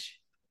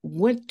college,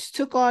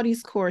 took all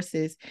these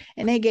courses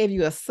and they gave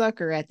you a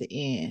sucker at the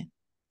end,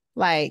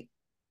 like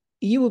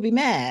you would be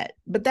mad.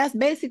 But that's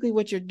basically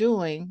what you're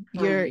doing.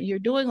 You're Right. you're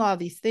doing all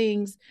these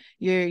things.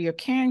 You're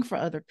caring for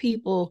other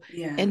people,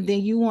 Yeah. and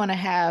then you want to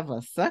have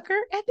a sucker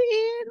at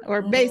the end,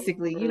 or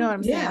basically, you know Mm. what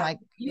I'm saying? Yeah. Like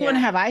you want to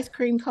Yeah. have ice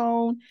cream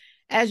cone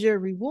as your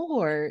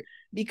reward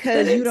But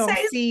because it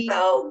tastes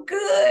so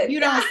good.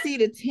 you don't Yeah. see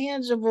the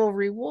tangible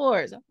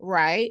rewards,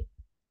 right?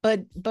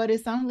 But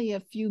it's only a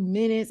few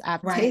minutes.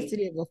 I've Right.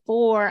 tasted it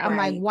before. I'm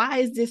like, Right. why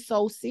is this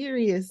so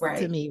serious to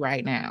Right. me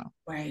right now?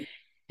 Right.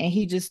 And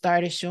he just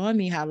started showing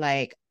me how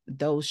like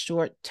those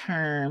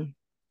short-term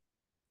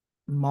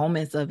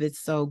moments of it's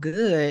so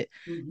good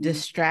Mm-hmm.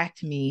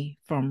 distract me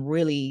from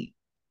really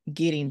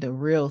getting the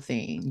real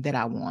thing that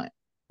I want,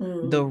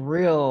 the Mm.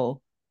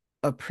 real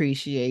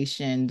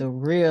appreciation, the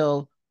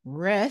real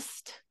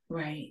rest.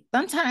 Right.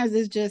 Sometimes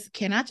it's just,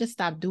 can I just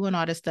stop doing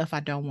all this stuff I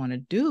don't want to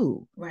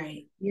do?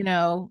 Right.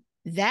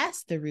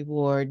 That's the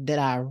reward that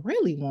I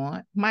really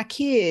want. My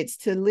kids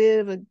to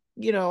live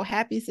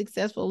happy,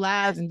 successful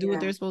lives and do what Yeah.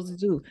 they're supposed to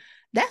do.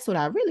 That's what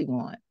I really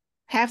want.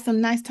 have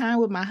some nice time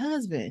with my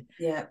husband.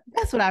 Yeah.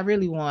 That's what I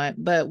really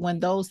want. But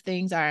when those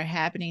things aren't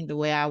happening the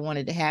way I want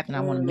it to happen, I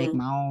want to make Mm.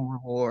 my own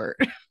reward.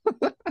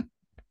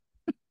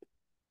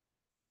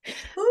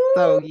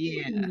 So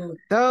yeah, Ooh.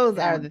 those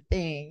are Yeah. the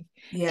things.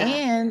 Yeah.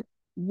 And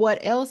what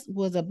else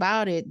was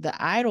about it, the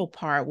idol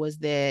part was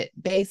that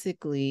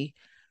basically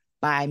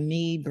by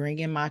me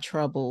bringing my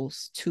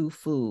troubles to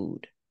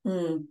food,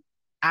 Mm.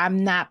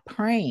 I'm not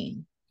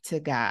praying to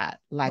God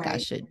like I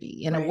Right. should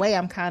be. In a Right. way,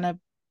 I'm kind of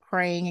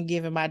praying and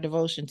giving my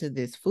devotion to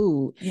this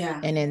food. Yeah.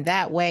 And in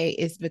that way,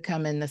 it's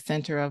becoming the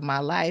center of my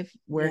life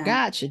where Yeah.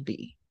 God should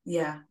be.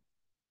 Yeah.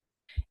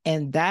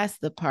 And that's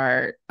the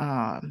part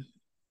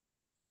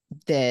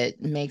that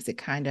makes it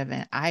kind of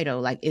an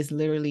idol. Like it's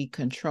literally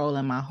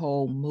controlling my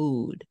whole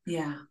mood.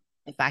 Yeah.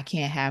 If I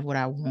can't have what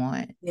I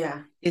want,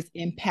 Yeah. it's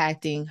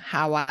impacting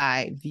how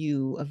I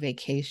view a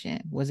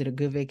vacation. Was it a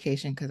good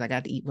vacation because I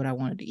got to eat what I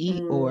wanted to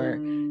eat, or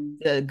Mm.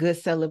 the good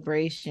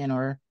celebration,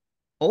 or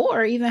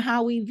even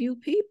how we view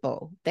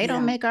people? They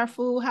don't Yeah. make our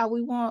food how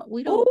we want.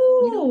 We don't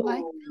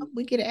like Ooh. them.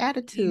 We get an You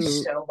attitude.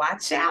 should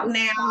watch out We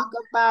now. talk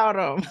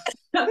about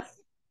them.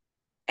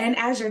 And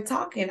as you're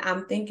talking,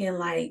 I'm thinking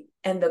like,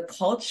 and the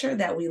culture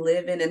that we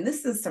live in, and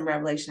this is some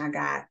revelation I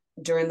got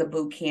during the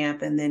boot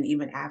camp and then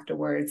even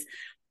afterwards.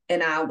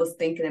 And I was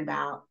thinking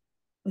about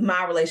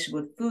my relationship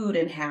with food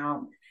and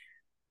how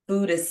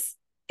food is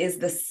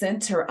the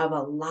center of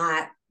a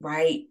lot,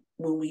 right?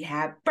 When we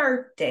have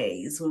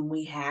birthdays, when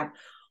we have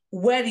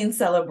wedding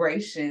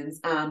celebrations,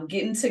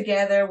 getting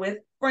together with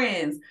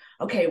friends,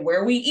 okay,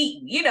 where we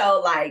eat,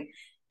 like,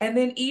 and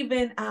then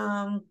even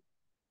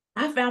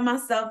I found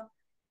myself,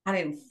 I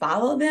didn't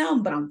follow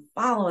them, but I'm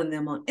following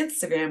them on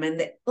Instagram.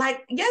 And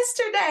like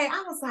yesterday,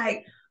 I was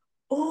like,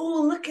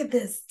 oh, look at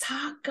this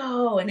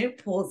taco. And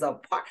it pulls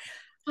apart.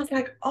 I was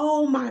like,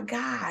 oh my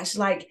gosh,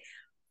 like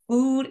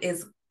food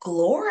is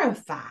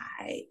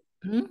glorified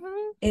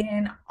Mm-hmm.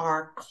 in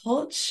our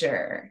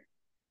culture,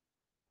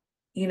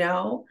 you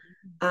know?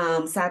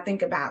 So I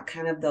think about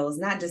kind of those,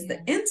 not just the Yeah.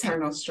 And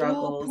internal food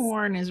struggles.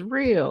 porn is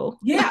real.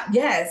 Yeah,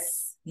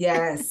 yes,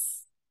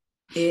 yes,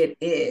 it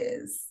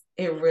is.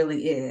 It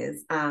really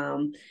is.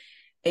 And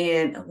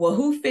well,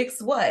 who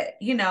fixed what,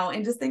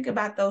 and just think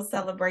about those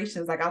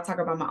celebrations. Like I'll talk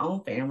about my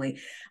own family.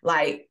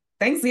 Like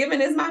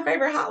Thanksgiving is my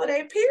favorite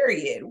holiday,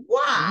 period.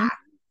 Why? Mm-hmm.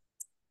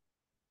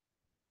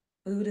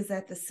 Food is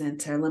at the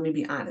center. Let me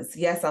be honest.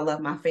 Yes, I love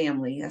my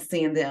family. I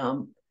seen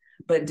them,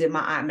 but did my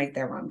aunt make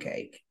that rum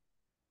cake?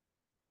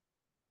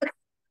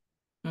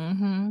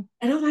 Mm-hmm.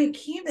 And I'm like,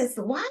 Candace,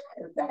 why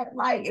is that?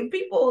 Like, if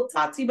people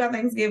talk to you about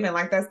Thanksgiving,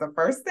 like that's the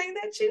first thing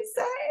that you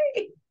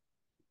say.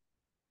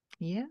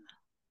 Yeah.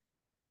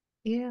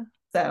 Yeah.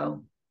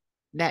 So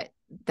That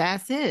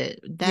that's it.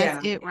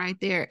 That's yeah, it right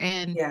there.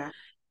 yeah,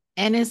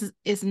 And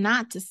it's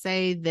not to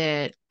say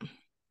that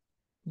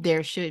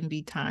there shouldn't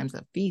be times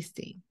of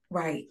feasting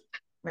right,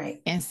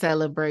 right. and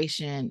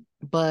celebration,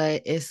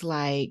 but it's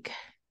like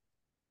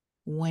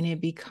when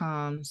it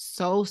becomes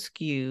so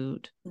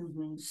skewed,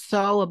 Mm-hmm.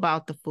 so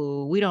about the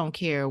food, we don't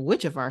care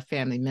which of our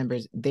family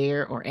members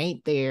there or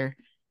ain't there.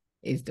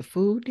 Is the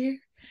food there?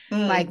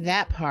 Like Mm,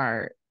 that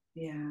part,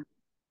 yeah,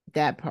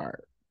 that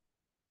part.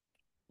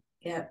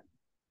 yeah.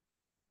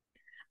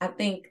 I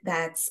think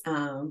that's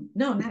no,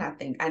 not I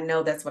think. I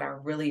know that's what I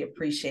really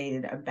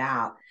appreciated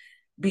about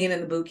being in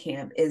the boot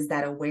camp is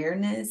that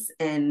awareness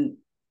and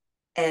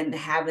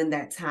having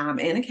that time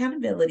and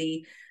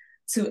accountability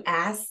to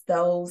ask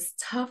those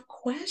tough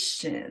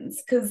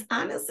questions. Because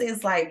honestly,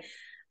 it's like,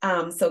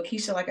 so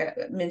Kiesha, like I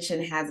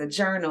mentioned, has a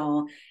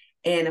journal.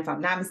 And if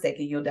I'm not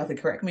mistaken, you'll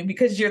definitely correct me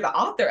because you're the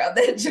author of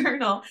that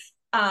journal.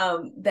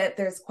 That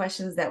there's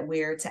questions that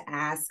we're to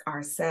ask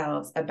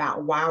ourselves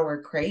about why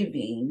we're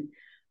craving,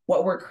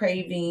 what we're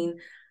craving.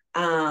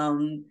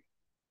 And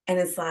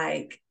it's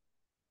like,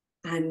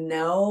 I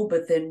know,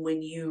 but then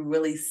when you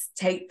really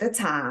take the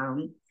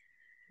time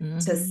to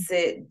Mm-hmm.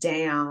 sit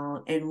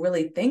down and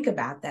really think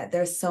about that,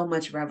 there's so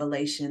much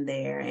revelation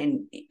there.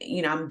 And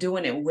I'm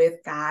doing it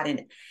with God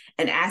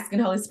and asking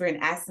Holy Spirit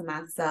and asking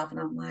myself, and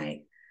I'm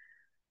like,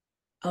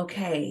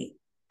 okay,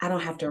 I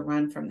don't have to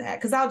run from that.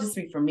 Because I'll just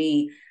speak for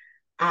me.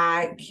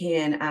 I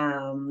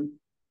can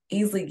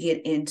easily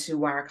get into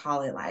where I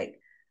call it like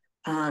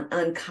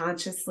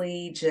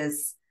unconsciously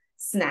just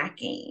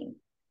snacking,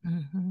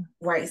 Mm-hmm.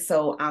 right?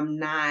 So I'm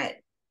not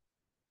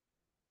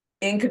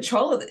in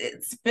control of it.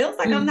 It feels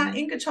like I'm not Mm-hmm.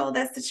 in control of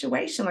that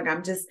situation. Like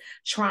I'm just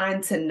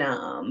trying to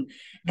numb.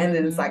 And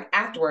then it's Mm-hmm. like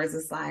afterwards,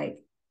 it's like,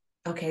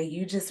 okay,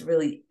 you just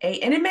really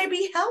ate. And it may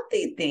be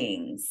healthy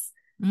things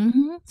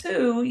Mm-hmm.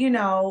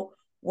 too,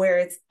 where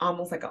it's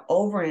almost like an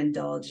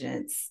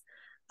overindulgence.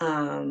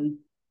 Um,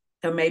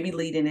 or maybe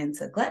leading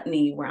into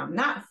gluttony where I'm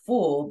not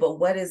full, but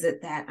what is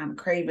it that I'm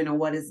craving or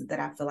what is it that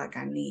I feel like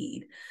I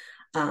need?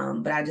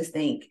 But I just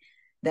think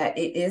that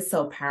it is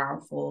so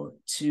powerful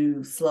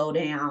to slow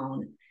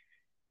down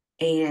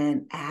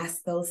and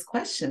ask those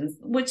questions,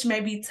 which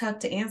may be tough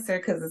to answer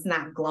because it's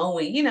not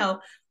glowing,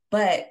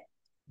 but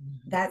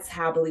that's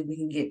how I believe we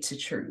can get to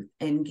truth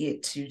and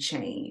get to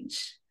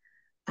change.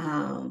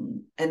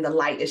 And the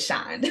light is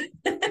shined.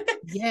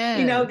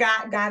 Yes.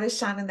 God is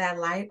shining that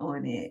light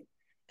on it.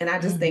 And I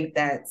just think Mm-hmm.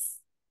 that's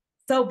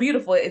so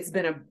beautiful. It's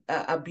been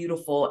a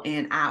beautiful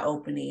and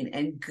eye-opening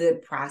and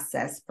good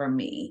process for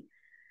me,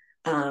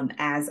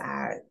 as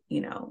I,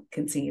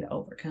 continue to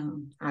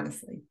overcome,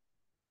 honestly.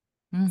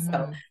 So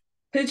Mm-hmm.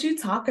 could you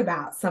talk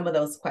about some of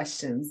those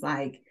questions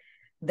like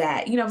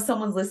that, if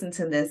someone's listening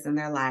to this and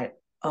they're like,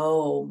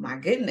 oh my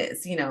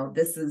goodness,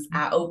 this is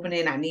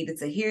eye-opening. I needed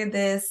to hear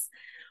this.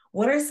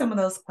 What are some of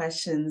those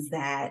questions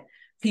that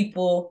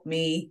people,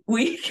 me,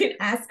 we can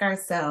ask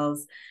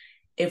ourselves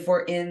if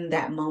we're in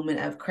that moment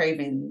of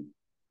craving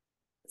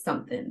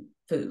something,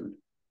 food,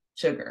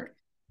 sugar?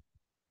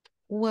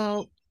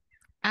 Well,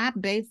 I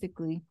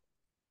basically,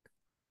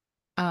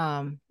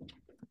 um,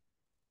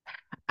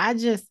 I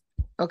just,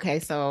 okay,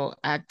 so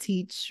I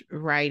teach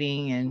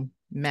writing and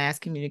mass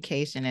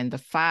communication, and the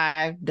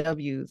 5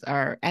 W's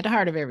are at the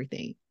heart of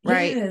everything,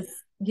 right? Yes,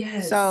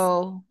 yes.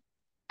 So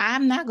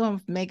I'm not going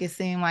to make it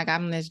seem like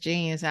I'm this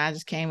genius. I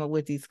just came up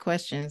with these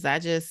questions. I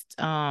just,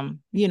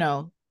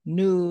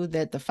 knew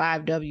that the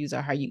 5 W's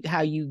are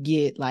how you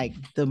get like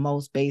the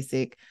most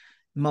basic,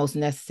 most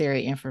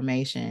necessary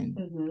information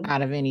Mm-hmm.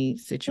 out of any Mm-hmm.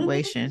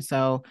 situation.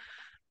 So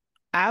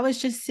I was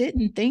just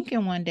sitting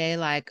thinking one day,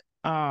 like,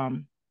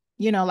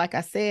 like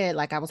I said,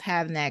 like I was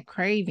having that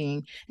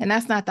craving. And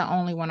that's not the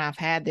only one I've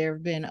had. There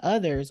have been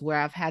others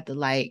where I've had to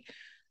like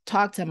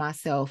talk to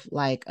myself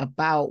like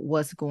about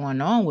what's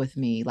going on with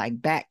me, like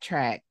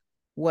backtrack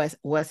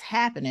what's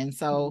happening.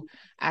 So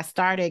I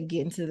started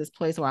getting to this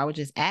place where I would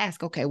just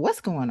ask, okay,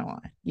 what's going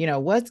on?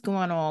 What's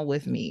going on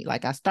with me?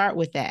 Like I start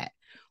with that.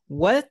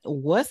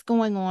 What's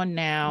going on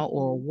now,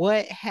 or Mm-hmm.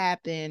 what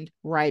happened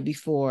right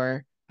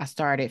before I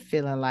started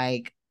feeling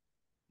like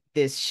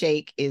this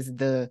shake is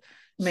the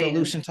Man,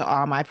 solution to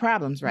all my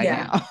problems right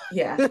yeah, now.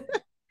 yeah.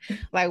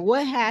 Like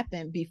what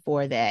happened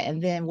before that?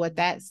 And then what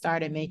that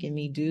started making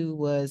me do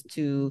was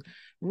to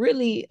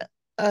really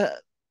uh,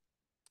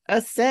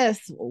 assess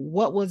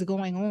what was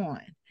going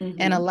on.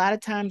 And a Mm-hmm. lot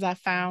of times I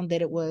found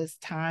that it was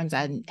times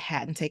I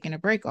hadn't taken a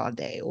break all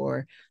day,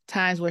 or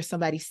times where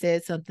somebody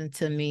said something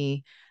to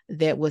me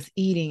that was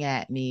eating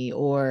at me,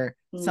 or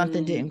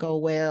something Mm-hmm. didn't go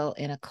well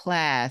in a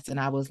class and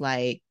I was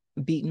like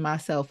beating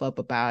myself up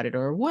about it,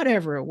 or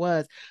whatever it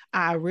was.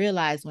 I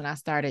realized when I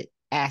started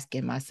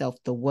asking myself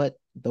what's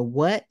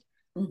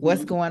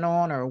Mm-hmm. going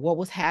on, or what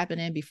was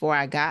happening before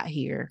I got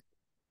here,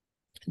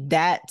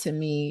 that to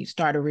me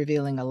started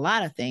revealing a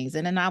lot of things.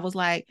 And then I was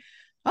like,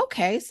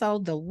 okay, so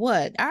the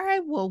what? All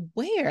right, well,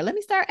 where? Let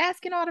me start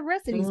asking all the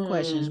rest of these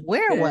questions.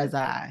 Where was Good.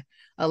 I?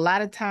 A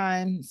lot of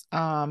times,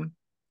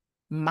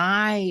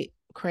 my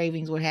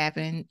cravings would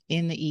happen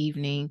in the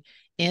evening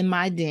in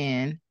my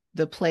den,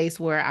 the place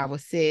where I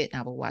would sit,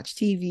 I would watch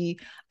TV,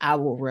 I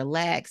will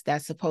relax.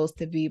 That's supposed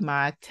to be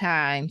my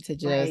time to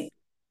just. Right.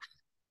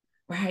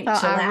 Right. So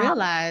Chill I out.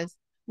 realized,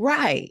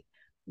 right,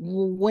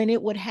 when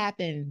it would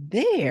happen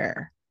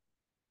there,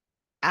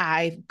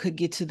 I could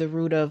get to the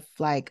root of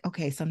like,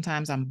 okay,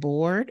 sometimes I'm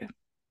bored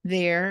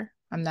there.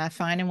 I'm not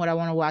finding what I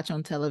want to watch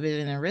on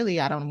television. And really,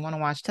 I don't want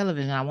to watch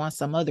television. I want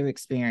some other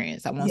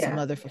experience. I want some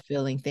Yeah. other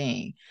fulfilling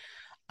thing.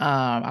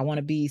 I want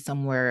to be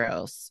somewhere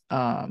else,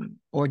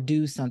 or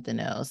do something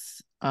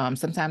else.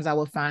 Sometimes I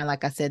will find,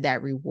 like I said,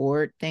 that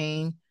reward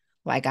thing.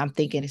 Like I'm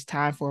thinking it's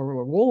time for a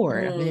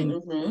reward. I've been,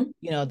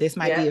 Mm-hmm. this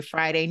might be a Yep.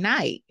 Friday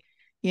night,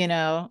 and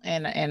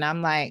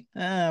I'm like,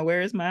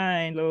 where's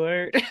mine,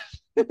 Lord?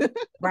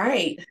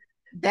 Right.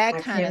 That I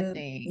kind of can,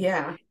 thing.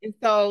 yeah. And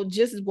so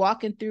just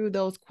walking through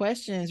those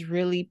questions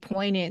really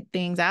pointed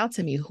things out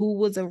to me. Who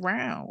was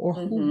around or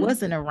who Mm-hmm.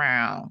 wasn't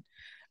around?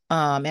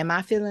 Am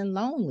I feeling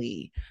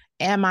lonely?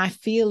 Am I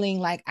feeling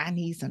like I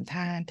need some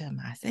time to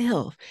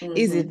myself?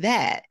 Is Mm-hmm. it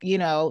that?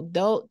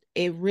 Though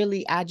it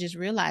really, I just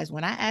realized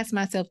when I ask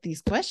myself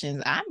these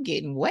questions, I'm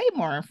getting way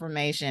more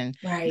information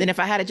than Right. if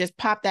I had to just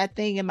pop that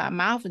thing in my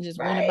mouth and just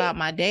went about Right.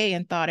 my day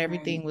and thought Right.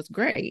 everything was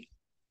great.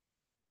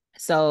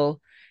 So,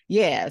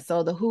 yeah,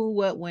 so the who,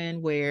 what,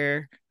 when,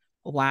 where,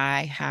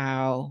 why,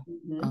 how.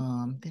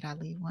 Mm-hmm. Did I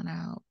leave one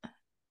out?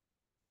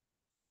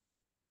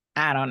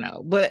 I don't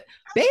know. But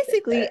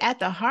basically, at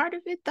the heart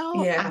of it,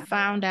 though, I Yeah.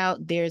 found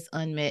out there's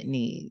unmet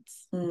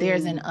needs.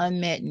 There's an Mm.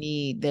 unmet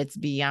need that's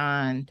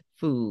beyond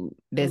food,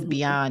 that's Mm-hmm.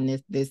 beyond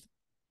this,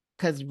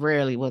 because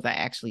rarely was I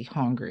actually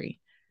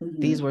hungry.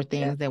 These Mm-hmm. were Yeah.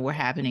 things that were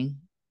happening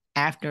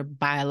after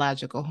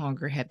biological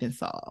hunger had been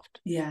solved.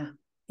 Yeah.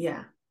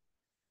 Yeah.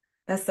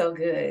 That's so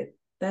good.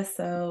 That's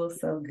so,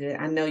 so good.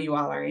 I know you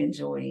all are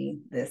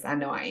enjoying this. I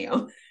know I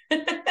am.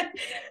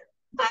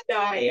 I know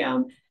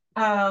I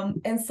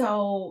am. And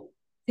so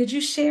did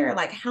you share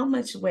like how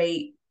much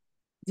weight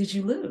did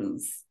you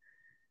lose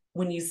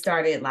when you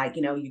started, like,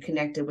 you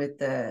connected with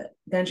the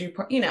Gundry,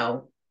 I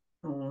don't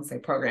want to say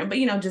program, but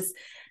just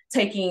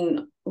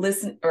taking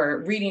listen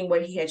or reading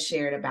what he had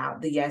shared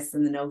about the yes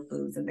and the no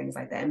foods and things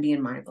like that and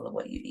being mindful of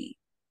what you eat,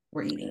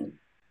 we're eating.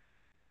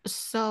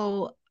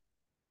 So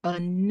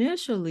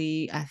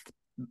initially, I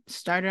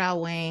started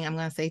out weighing, I'm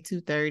going to say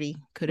 230,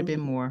 could have been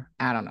Mm-hmm. more.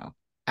 I don't know.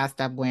 I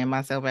stopped weighing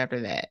myself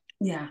after that.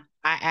 Yeah.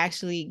 I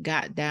actually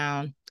got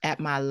down at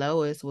my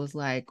lowest was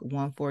like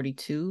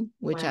 142,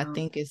 which I Wow.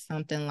 think is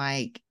something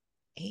like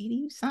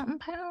 80 something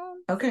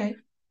pounds. Okay.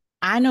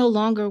 I no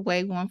longer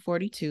weigh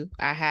 142.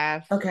 I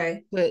have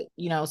Okay. put,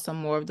 some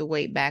more of the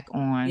weight back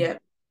on.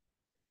 Yep.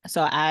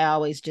 So I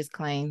always just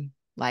claim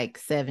like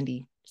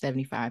 70,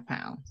 75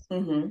 pounds.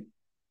 Mm-hmm.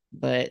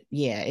 But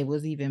yeah, it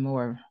was even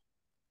more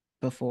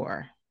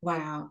before.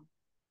 Wow.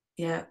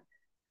 Yep.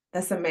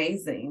 That's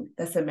amazing.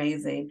 That's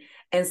amazing.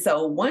 And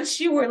so once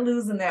you were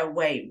losing that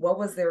weight, what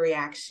was the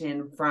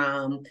reaction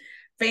from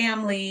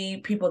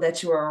family, people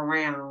that you were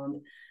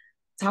around?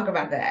 Talk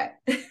about that.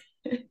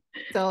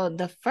 So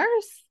the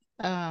first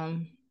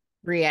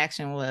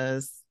reaction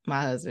was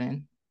my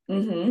husband.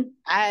 Mm-hmm.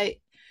 I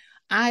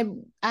I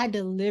I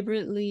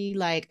deliberately,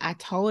 like, I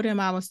told him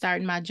I was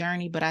starting my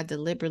journey, but I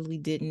deliberately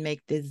didn't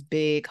make this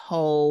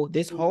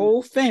Mm-hmm.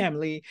 whole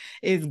family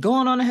is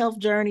going on a health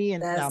journey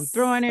and I'm That's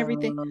throwing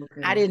everything. so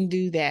I good. didn't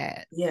do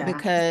that Yeah.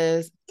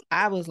 because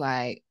I was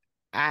like,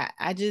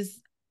 I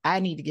just I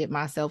need to get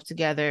myself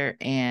together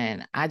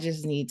and I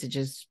just need to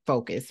just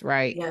focus,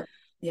 right? Yep.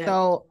 Yep.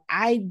 So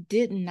I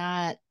did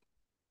not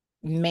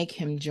make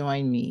him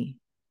join me.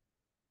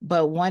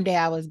 But one day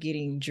I was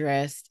getting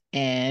dressed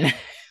and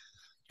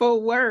for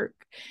work.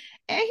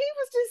 And he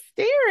was just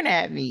staring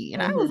at me.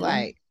 And I was Mm-hmm.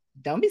 like,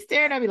 don't be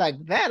staring at me like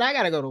that. I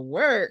got to go to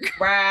work.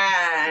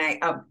 Right.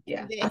 And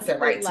Yeah. then I he said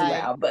was right too like,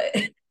 loud, but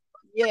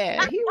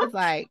yeah, he was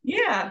like,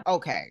 yeah.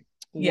 okay,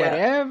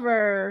 Yeah.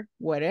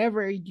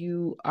 whatever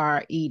you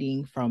are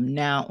eating from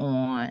now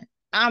on,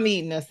 I'm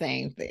eating the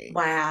same thing.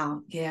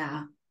 Wow.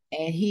 Yeah.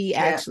 And he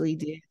Yeah. actually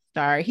did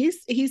start.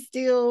 He's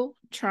still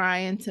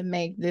trying to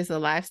make this a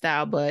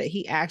lifestyle, but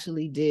he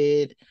actually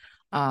did.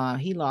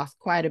 He lost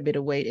quite a bit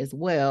of weight as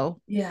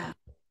well. Yeah.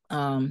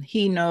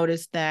 He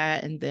noticed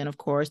that, and then of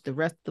course the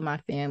rest of my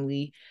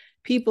family,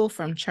 people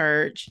from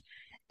church,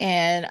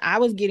 and I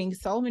was getting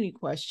so many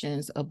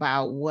questions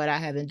about what I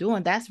have been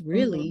doing. That's Mm-hmm.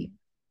 really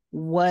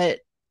what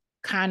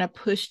kind of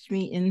pushed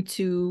me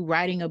into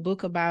writing a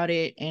book about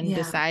it and Yeah.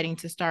 deciding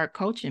to start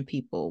coaching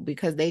people,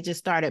 because they just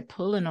started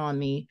pulling on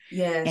me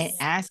and Yes.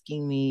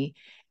 asking me.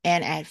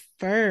 And at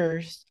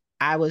first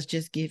I was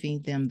just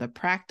giving them the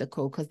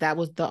practical because that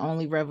was the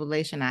only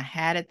revelation I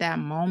had at that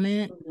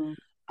moment.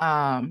 Mm-hmm.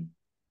 um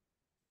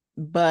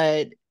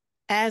but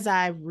as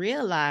I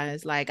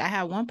realized, like, I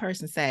had one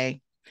person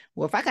say,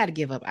 well, if I got to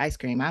give up ice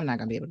cream, I'm not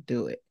going to be able to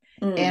do it.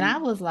 And I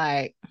Mm. was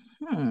like,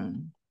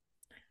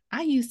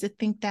 I used to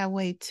think that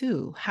way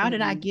too. How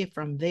did I Mm-hmm. get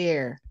from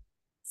there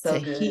to So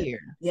good.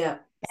 here? Yeah.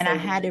 And I So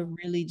had to good.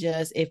 really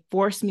it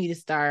forced me to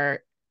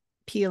start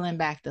peeling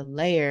back the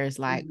layers,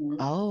 like, Mm-hmm.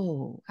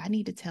 oh, I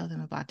need to tell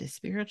them about this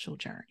spiritual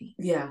journey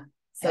Yeah.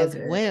 So as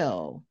good.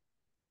 well.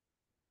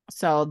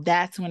 So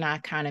that's when I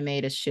kind of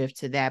made a shift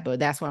to that. But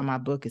that's why my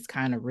book is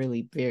kind of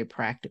really very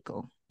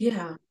practical.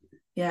 Yeah.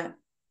 Yeah.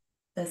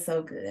 That's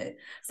so good.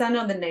 So I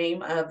know the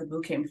name of the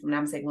boot camp, if I'm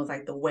not mistaken, was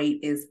like the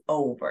wait is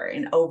over,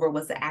 and over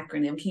was the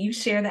acronym. Can you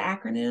share the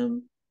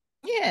acronym?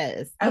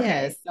 Yes, Okay.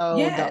 yes. So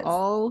the Yes.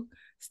 O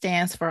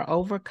stands for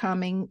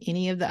overcoming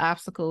any of the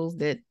obstacles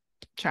that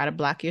try to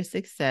block your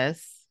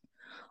success.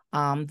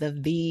 The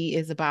V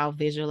is about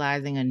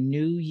visualizing a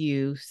new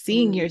you,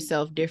 seeing Mm.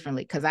 yourself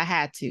differently. Because I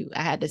had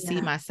to see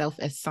Yeah. myself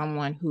as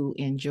someone who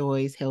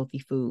enjoys healthy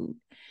food.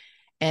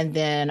 And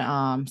then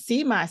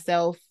see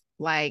myself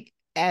like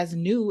as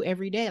new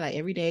every day. Like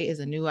every day is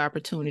a new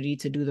opportunity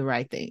to do the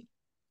right thing.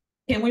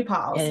 Can we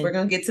pause? We're And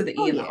gonna get to the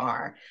oh E and the yeah,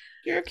 R.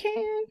 sure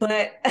can.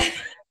 But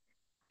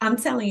I'm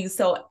telling you,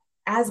 so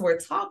as we're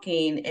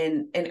talking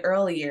and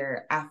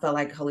earlier, I felt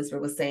like Holy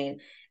Spirit was saying,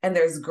 and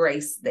there's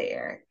grace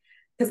there.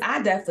 Because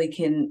I definitely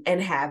can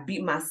and have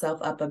beat myself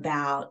up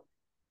about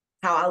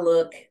how I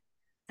look,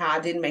 how I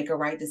didn't make a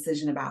right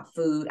decision about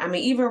food. I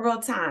mean, even real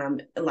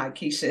time, like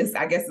Kiesha,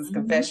 I guess it's Mm-hmm.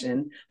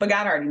 confession, but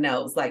God already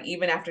knows. Like,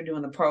 even after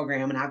doing the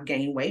program and I've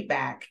gained weight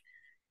back,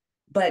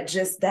 but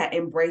just that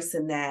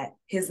embracing that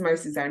His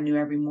mercies are new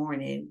every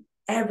morning,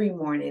 every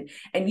morning.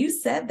 And you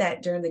said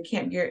that during the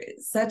camp, you're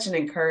such an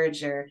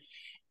encourager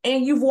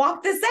and you've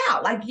walked this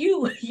out. Like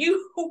you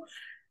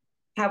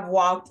have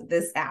walked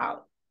this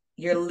out.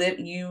 You're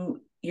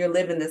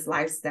living this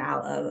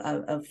lifestyle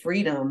of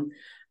freedom.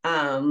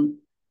 Um,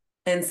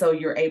 and so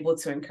you're able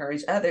to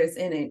encourage others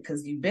in it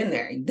because you've been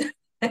there.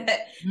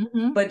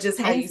 Mm-hmm. But just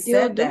how And you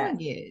still said that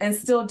doing it. and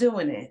still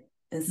doing it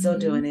and still Mm-hmm.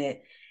 doing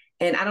it.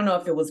 And I don't know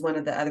if it was one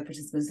of the other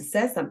participants that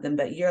said something,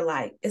 but you're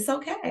like, it's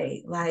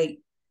okay. Like,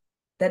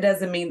 that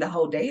doesn't mean the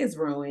whole day is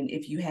ruined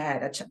if you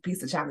had a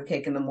piece of chocolate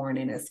cake in the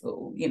morning at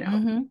school,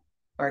 Mm-hmm.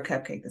 or a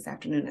cupcake this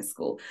afternoon at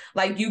school.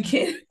 Like you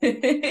can,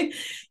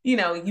 you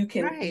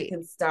Right.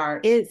 can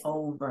start It's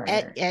over.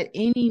 at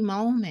any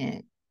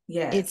moment.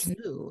 It's Yes.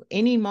 new.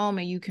 Any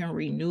moment you can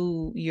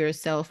renew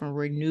yourself and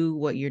renew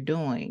what you're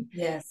doing.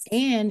 Yes.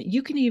 And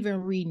you can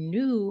even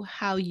renew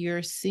how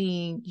you're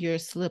seeing your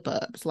slip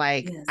ups.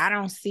 Like, Yes. I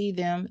don't see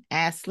them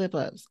as slip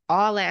ups.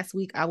 All last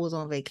week, I was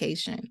on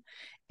vacation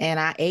and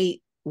I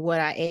ate what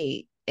I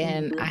ate.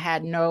 And I Mm-hmm.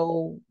 had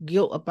no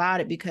guilt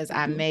about it because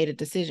I Mm-hmm. made a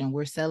decision.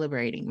 We're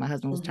celebrating. My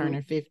husband was Mm-hmm.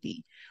 turning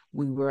 50.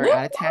 We were Whoop,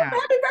 out of whoop, town.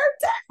 happy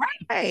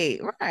birthday.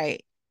 Right,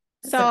 right.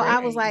 That's So a I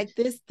great was age.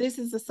 like, this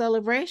is a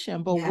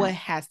celebration. But Yeah. what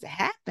has to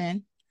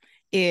happen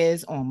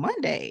is on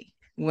Monday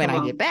when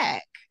Come I get on.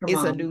 back, Come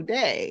it's a on. new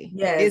day.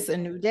 Yes. It's a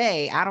new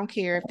day. I don't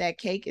care if that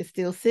cake is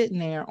still sitting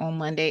there on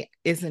Monday.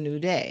 It's a new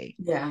day.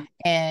 Yeah.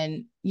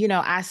 And,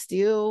 I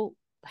still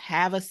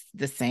have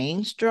the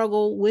same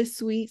struggle with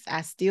sweets.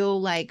 I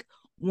still like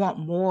want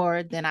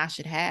more than I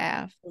should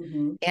have.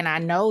 Mm-hmm. And I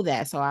know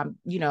that. So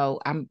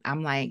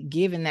I'm like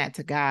giving that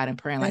to God and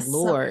praying like, That's so,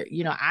 Lord,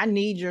 I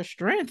need your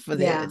strength for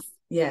yeah. this.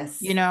 Yes.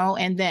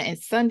 And then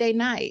it's Sunday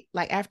night,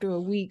 like after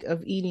a week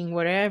of eating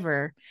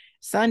whatever,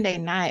 Sunday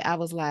night, I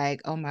was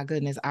like, oh my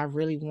goodness, I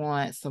really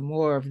want some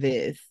more of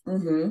this.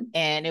 Mm-hmm.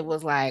 And it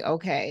was like,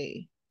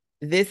 okay,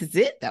 this is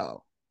it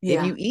though. If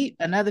Yeah. you eat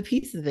another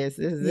piece of this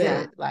is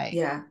Yeah. it. Like,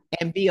 Yeah.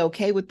 and be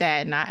okay with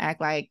that and not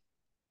act like,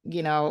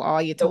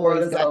 all your The world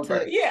toys is got over.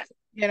 took, Yeah.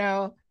 you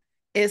know.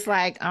 It's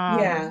like,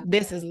 Yeah.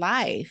 this is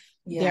life.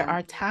 There Yeah.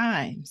 are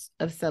times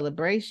of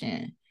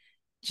celebration.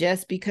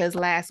 Just because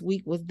last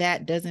week was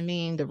that doesn't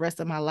mean the rest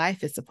of my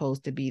life is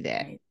supposed to be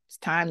that. Right. It's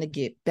time to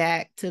get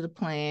back to the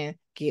plan,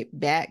 get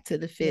back to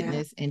the Yeah.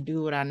 fitness, and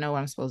do what I know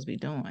I'm supposed to be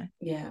doing.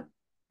 Yeah.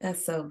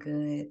 That's so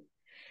good.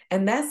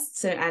 And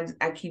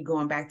I keep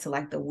going back to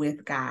like the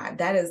with God.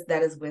 That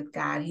is with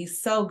God. He's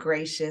so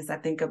gracious. I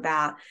think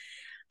about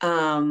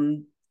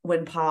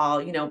when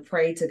Paul,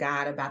 prayed to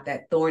God about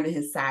that thorn in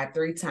his side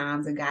 3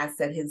 times, and God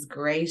said his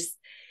grace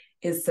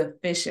is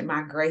sufficient.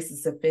 My grace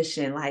is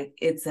sufficient. Like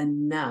it's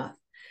enough.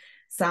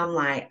 So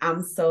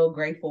I'm so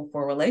grateful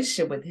for a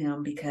relationship with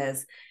him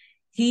because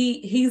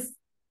he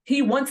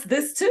wants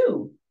this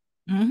too.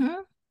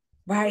 Mm-hmm.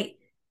 Right?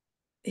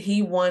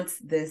 He wants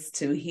this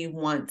too. He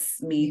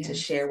wants me to Yes.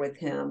 share with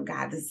him,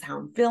 God, this is how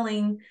I'm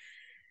feeling.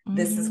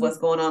 This is Mm-hmm. what's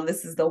going on.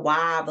 This is the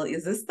why. But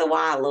is this the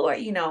why, Lord?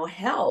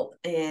 Help.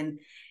 And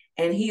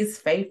he is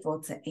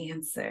faithful to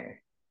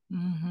answer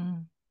Mm-hmm.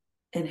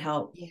 and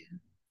help Yeah.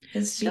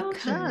 his children.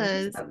 He's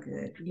Because so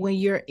good. when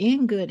you're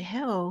in good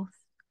health,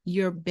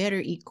 you're better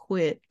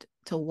equipped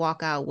to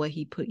walk out what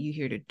he put you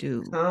here to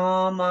do.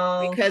 Come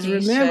on, Because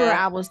remember, Kiesha.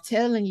 I was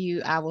telling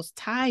you I was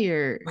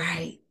tired.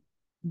 Right.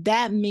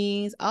 That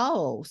means,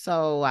 oh,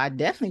 so I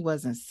definitely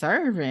wasn't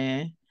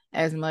serving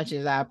as much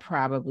as I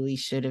probably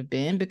should have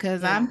been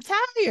because Yeah. I'm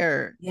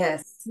tired.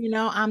 Yes.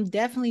 I'm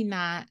definitely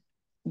not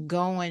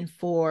going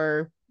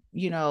for,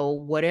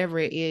 whatever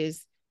it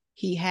is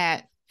he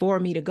had for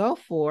me to go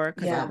for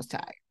because I Yeah. was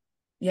tired.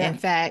 In Yeah.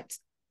 fact,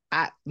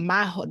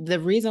 the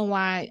reason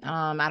why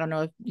I don't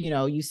know if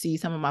you see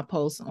some of my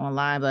posts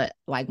online, but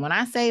like when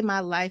I say my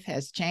life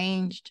has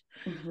changed,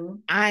 Mm-hmm.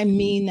 I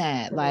mean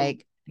that. Come on.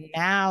 Like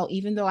now,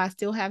 even though I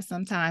still have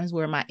some times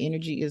where my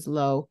energy is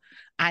low,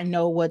 I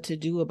know what to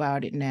do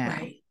about it now.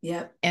 Right.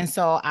 Yep. And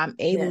so I'm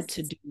able Yes.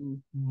 to do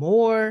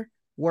more,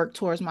 work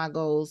towards my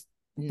goals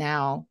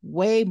now,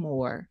 way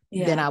more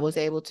than Yeah. I was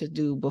able to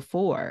do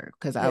before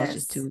because I was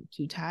just Yes.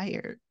 too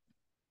tired.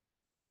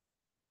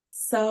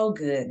 So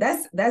good.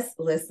 That's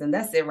listen,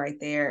 that's it right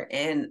there.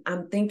 And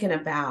I'm thinking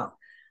about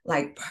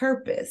like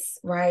purpose,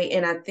 right?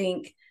 And I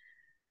think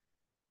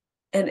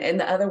and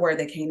the other word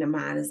that came to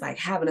mind is like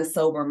having a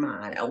sober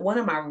mind. One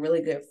of my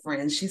really good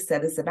friends, she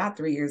said this about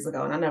 3 years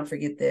ago, and I'll never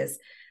forget this.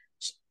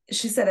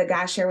 She said a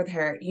guy shared with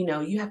her,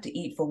 you have to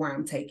eat for where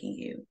I'm taking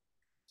you,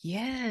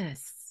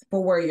 Yes.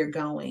 for where you're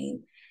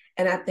going.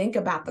 And I think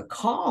about the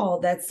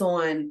call that's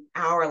on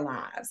our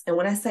lives. And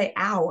when I say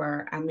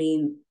our, I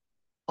mean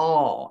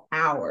all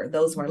our,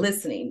 those who are Mm-hmm.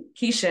 listening,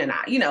 Kiesha and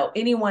I,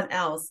 anyone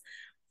else,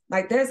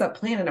 like there's a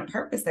plan and a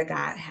purpose that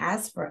God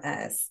has for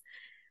us,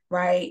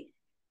 right?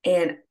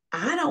 And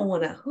I don't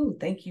want to,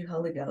 thank you,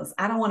 Holy Ghost.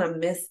 I don't want to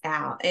miss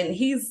out. And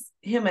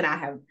him and I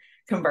have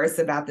conversed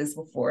about this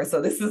before. So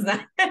this is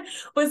not,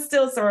 but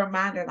still it's a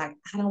reminder, like,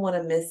 I don't want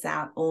to miss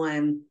out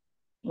on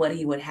what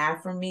he would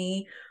have for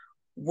me,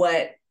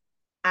 what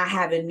I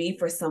have in me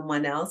for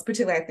someone else.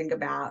 Particularly, I think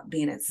about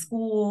being at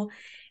school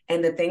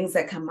and the things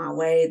that come my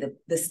way,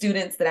 the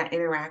students that I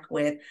interact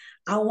with.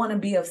 I want to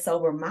be of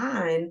sober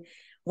mind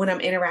when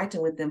I'm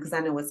interacting with them because I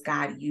know it's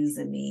God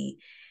using me.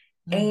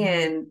 Mm-hmm.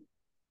 And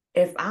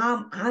if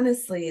I'm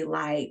honestly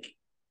like,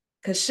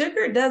 because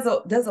sugar does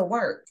a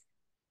work.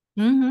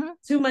 Mm-hmm.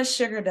 Too much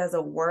sugar does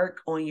a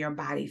work on your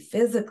body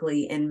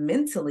physically and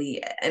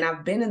mentally. And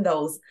I've been in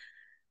those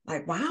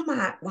like, why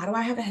do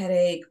I have a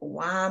headache?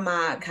 Why am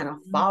I kind of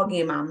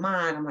foggy in my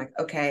mind? I'm like,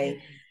 Yeah.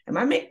 okay, am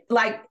I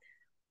like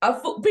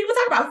people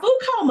talk about food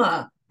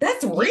coma?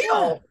 That's Yeah.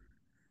 real,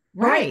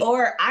 right? Right.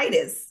 Or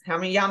itis. How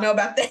many of y'all know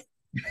about that?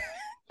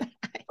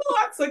 Oh,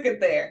 I took it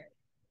there.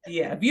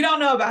 Yeah, if you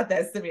don't know about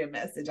that, send me a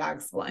message. I'll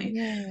explain.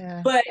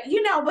 Yeah. But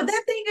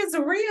that thing is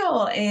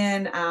real.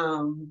 And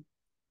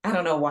I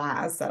don't know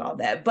why I said all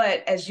that.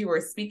 But as you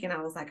were speaking,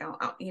 I was like,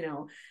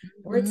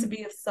 we're to Mm-hmm.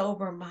 be of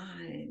sober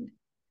mind.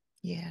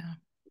 Yeah.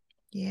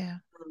 Yeah.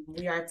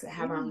 We are to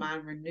have our Yeah.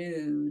 mind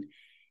renewed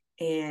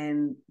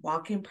and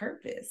walk in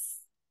purpose.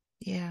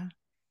 Yeah.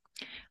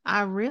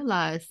 I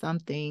realized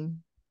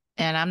something,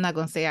 and I'm not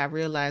going to say I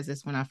realized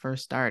this when I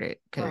first started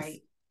because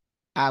Right.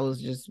 I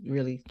was just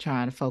really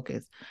trying to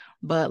focus.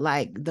 But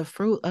like the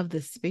fruit of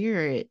the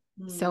spirit,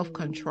 Mm,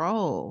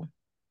 self-control,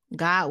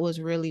 God was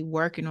really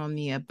working on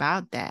me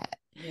about that.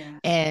 yeah.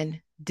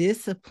 And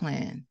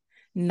discipline,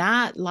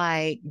 not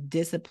like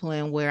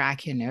discipline where I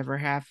can never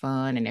have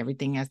fun and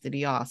everything has to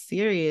be all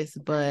serious,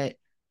 Right.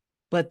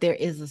 but there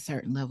is a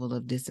certain level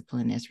of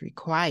discipline that's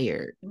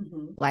required.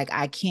 Mm-hmm. Like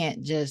I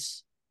can't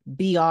just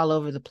be all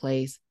over the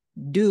place,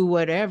 do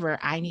whatever.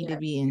 I need to Yeah.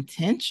 be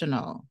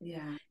intentional.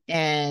 Yeah.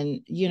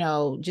 And,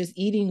 just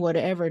eating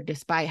whatever,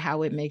 despite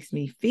how it makes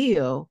me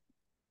feel,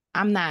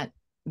 I'm not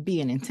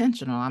being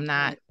intentional. I'm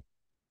not Right.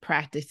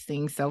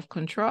 practicing self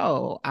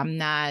control. I'm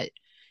not,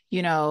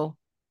 you know,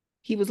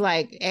 he was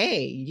like,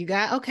 hey, you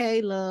got,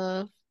 okay,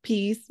 love,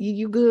 peace.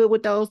 You good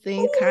with those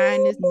things,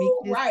 kindness, Ooh,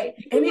 meekness. right.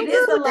 And You it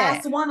is good the with that.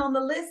 last one on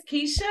the list,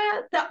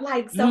 Kiesha.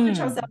 Like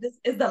self-control Mm, self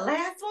is the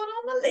last one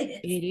on the list.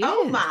 it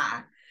Oh is.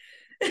 my.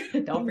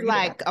 He Don't was forget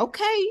about like, that.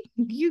 okay,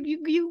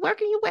 you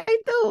working your way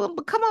through,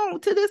 but come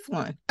on to this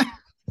one.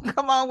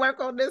 Come on,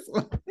 work on this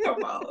one.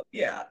 Come on.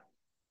 Yeah.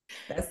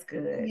 That's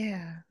good.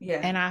 Yeah.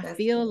 Yeah, And I that's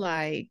feel good.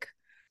 like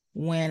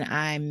when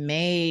I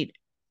made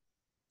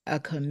a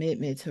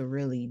commitment to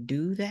really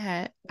do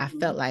that, Mm-hmm.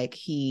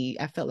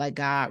 I felt like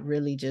God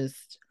really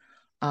just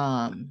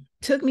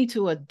took me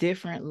to a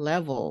different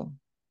level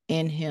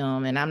in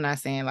him. And I'm not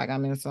saying like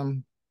I'm in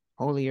some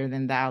holier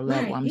than thou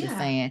level. Right. I'm just Yeah.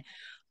 saying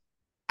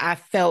I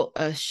felt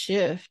a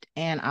shift,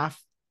 and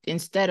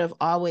instead of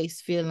always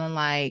feeling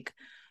like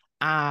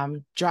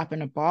I'm dropping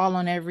the ball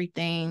on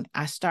everything,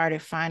 I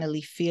started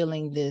finally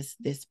feeling this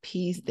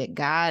peace that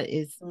God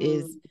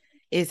Mm,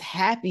 is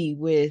happy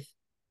with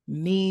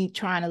me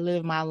trying to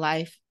live my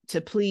life to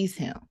please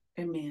him.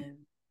 amen.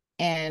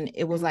 And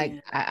it was like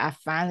Amen. I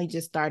finally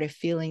just started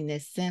feeling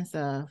this sense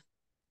of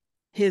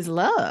his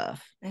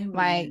love,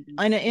 like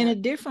Amen. in Yeah. a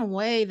different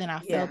way than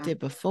I felt Yeah. it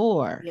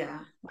before. Yeah.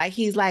 Like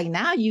he's like,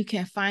 now you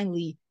can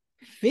finally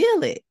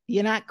feel it.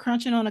 You're not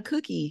crunching on a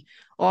cookie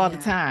all the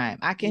Yeah. time.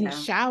 I can Yeah.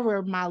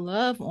 shower my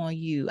love on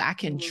you. I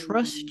can Mm,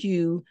 trust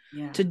you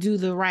yeah. to do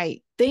the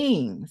right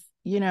things.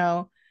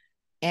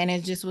 And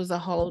it just was a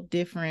whole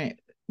different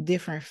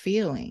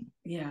feeling.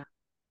 Yeah.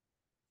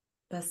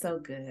 That's so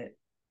good.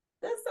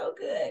 That's so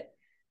good.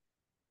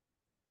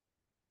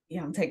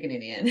 Yeah, I'm taking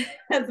it in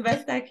as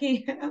best I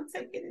can. I'm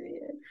taking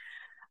it in.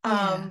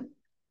 Yeah.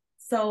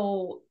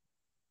 So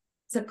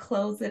to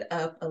close it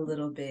up a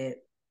little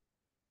bit,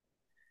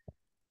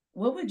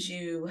 what would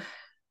you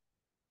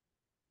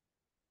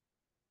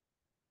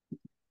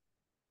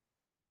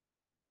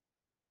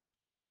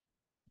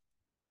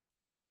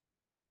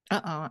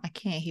Uh-oh, I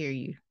can't hear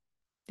you.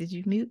 Did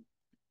you mute?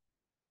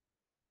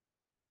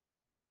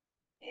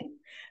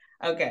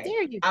 okay,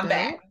 There you I'm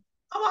back. go.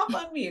 I'm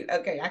off on mute.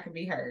 Okay, I can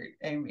be heard.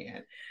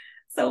 Amen.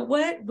 So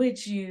what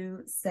would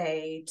you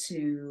say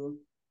to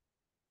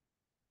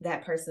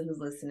that person who's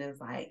listening is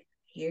like,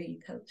 hear you,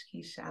 Coach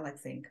Kiesha? I like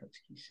saying Coach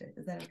Kiesha.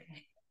 Is that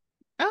okay?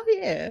 Oh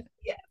yeah.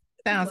 Yeah,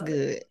 Sounds love it.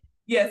 good.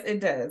 Yes,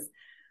 it does.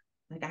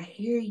 Like I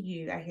hear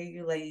you. I hear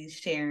you ladies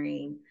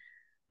sharing.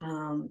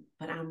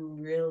 But I'm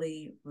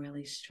really,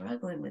 really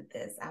struggling with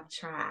this. I've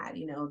tried,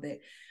 that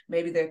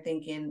maybe they're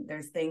thinking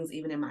there's things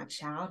even in my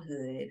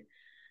childhood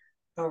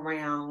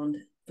around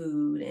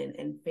food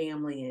and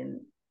family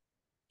and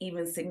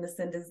even sickness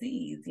and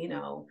disease,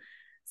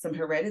 some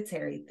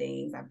hereditary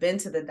things. I've been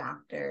to the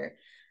doctor,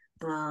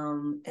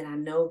 and I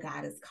know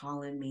God is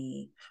calling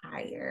me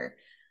higher.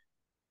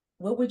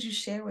 What would you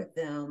share with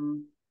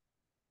them?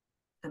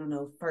 I don't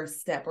know,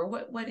 first step, or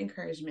what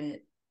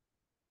encouragement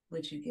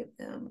would you give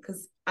them?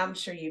 Because I'm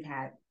sure you've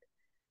had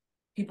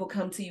people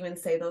come to you and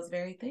say those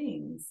very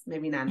things.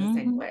 Maybe not in the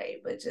same Mm-hmm.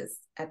 way, but just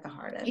at the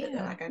heart of it. They're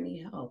Yeah. like, I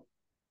need help.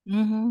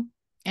 Mm-hmm.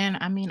 And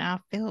I mean, I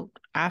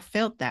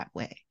felt that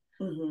way.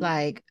 Mm-hmm.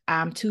 Like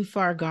I'm too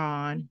far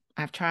gone.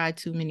 I've tried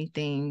too many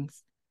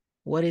things.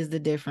 What is the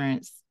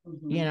difference?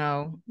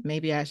 Mm-hmm.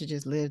 Maybe I should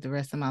just live the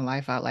rest of my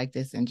life out like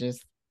this and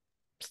just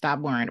stop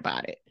worrying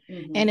about it.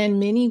 Mm-hmm. And in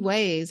many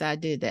ways, I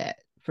did that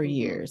for Mm-hmm.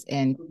 years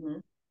and Mm-hmm.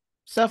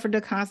 suffered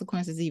the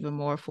consequences even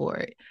more for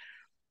it.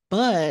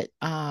 But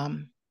I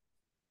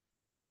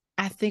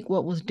think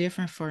what was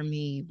different for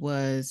me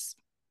was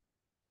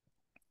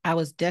I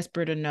was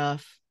desperate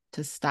enough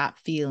to stop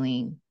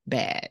feeling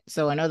bad.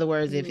 So in other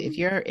words, Mm-hmm.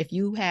 if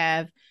you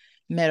have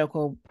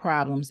medical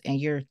problems and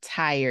you're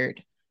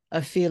tired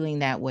of feeling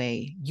that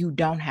way, you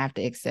don't have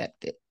to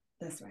accept it.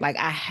 That's right. Like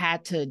I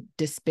had to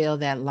dispel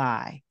that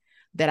lie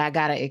that I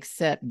got to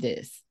accept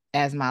this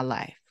as my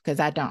life because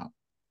I don't.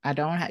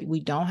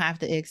 We don't have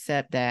to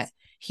accept that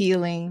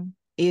healing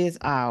is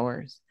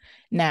ours.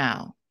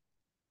 Now,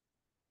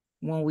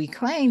 when we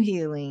claim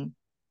healing,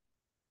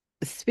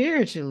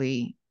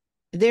 spiritually,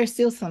 there's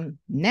still some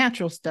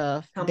natural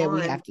stuff Come that we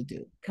on. have to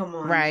do. Come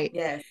on. Right.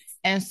 Yes.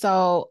 And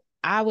so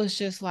I was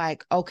just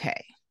like,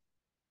 okay,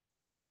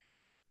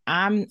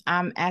 I'm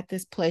at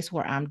this place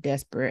where I'm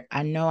desperate.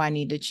 I know I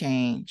need to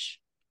change.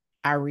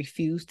 I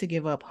refuse to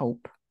give up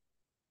hope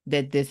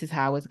that this is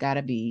how it's got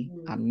to be.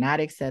 Mm-hmm. I'm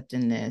not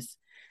accepting this.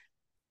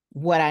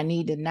 what I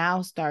need to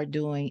now start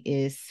doing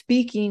is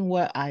speaking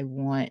what I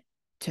want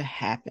to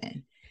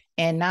happen,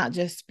 and not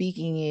just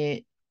speaking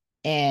it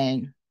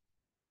and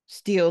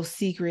still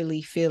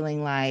secretly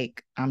feeling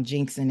like I'm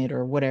jinxing it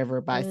or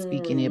whatever by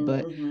speaking it,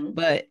 Mm-hmm.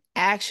 but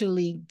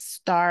actually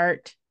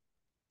start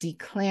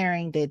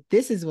declaring that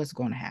this is what's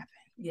going to happen.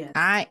 Yes.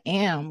 I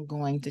am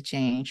going to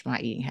change my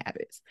eating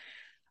habits.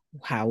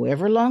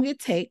 However long it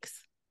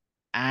takes,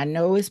 I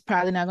know it's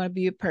probably not going to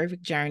be a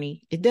perfect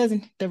journey.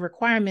 The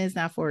requirement is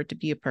not for it to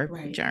be a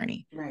perfect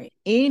journey. Right.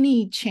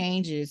 Any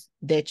changes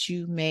that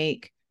you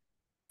make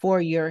for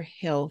your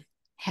health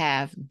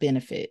have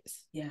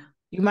benefits. Yeah.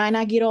 You might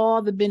not get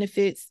all the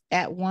benefits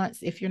at once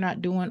if you're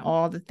not doing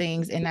all the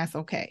things, and that's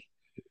okay.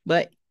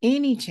 But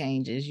any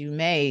changes you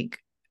make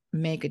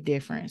a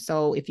difference.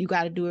 So if you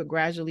got to do it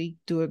gradually,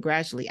 do it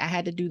gradually. I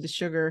had to do the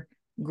sugar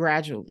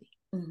gradually.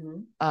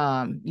 Reducing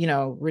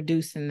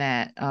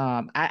that.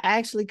 I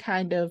actually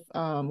kind of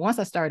once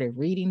I started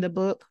reading the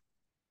book,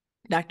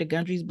 Dr.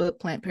 Gundry's book,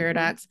 Plant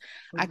Paradox,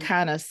 I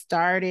kind of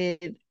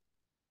started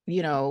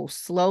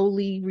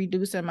slowly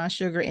reducing my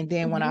sugar. And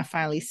then when I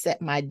finally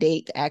set my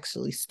date to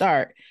actually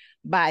start,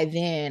 by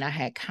then I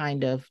had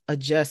kind of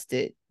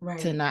adjusted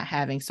to not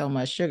having so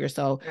much sugar.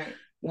 So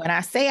when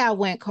I say I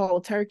went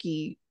cold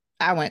turkey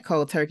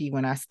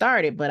when I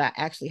started, but I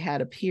actually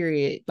had a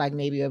period, like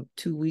maybe of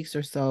 2 weeks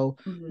or so,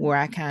 where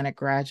I kind of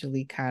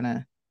gradually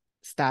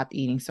stopped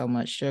eating so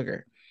much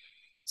sugar.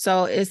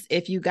 So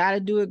if you got to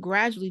do it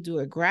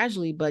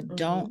gradually, but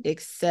don't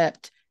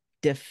accept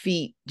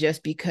defeat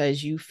just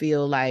because you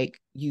feel like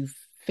you've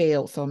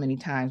failed so many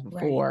times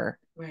before.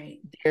 Right.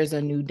 There's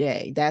a new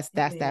day. That's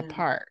that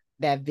part,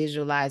 that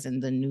visualizing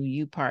the new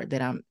you part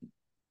that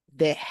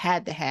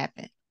had to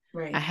happen.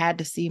 Right. I had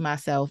to see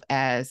myself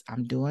as,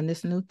 I'm doing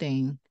this new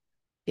thing.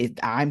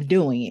 I'm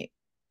doing it.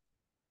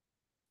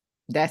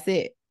 That's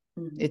it.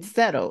 It's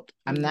settled.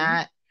 I'm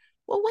not,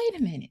 well, wait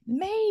a minute.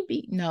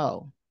 Maybe.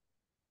 No,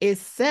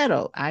 it's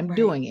settled. I'm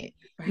doing it.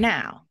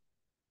 Now,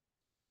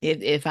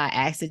 if I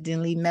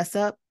accidentally mess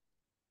up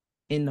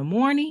in the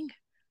morning,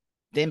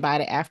 then by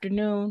the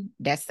afternoon,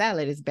 that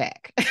salad is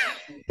back.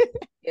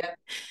 Yep.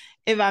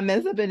 If I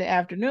mess up in the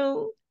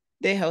afternoon,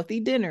 the healthy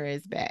dinner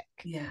is back.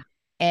 Yeah.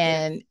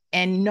 And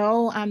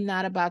no, I'm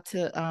not about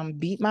to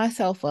beat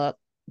myself up,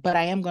 but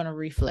I am going to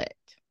reflect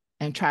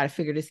and try to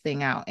figure this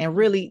thing out. And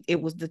really,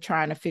 it was the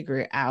trying to figure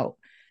it out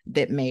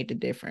that made the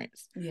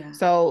difference. Yeah.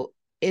 So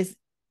it's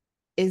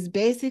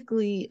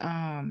basically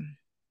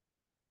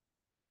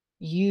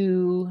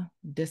you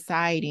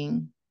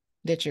deciding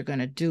that you're going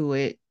to do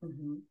it.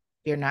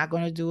 You're not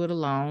going to do it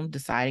alone,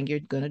 deciding you're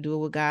going to do it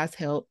with God's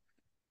help.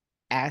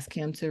 Ask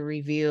him to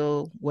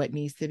reveal what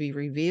needs to be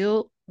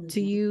revealed to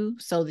you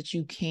so that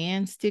you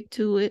can stick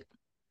to it.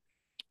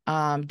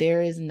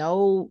 There is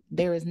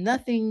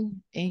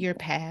nothing in your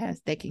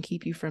past that can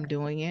keep you from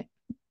doing it.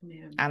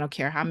 I don't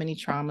care how many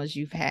traumas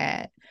you've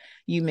had.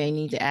 You may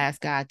need to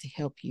ask God to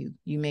help you.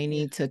 You may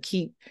need to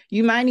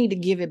you might need to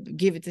give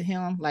it to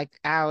him. Like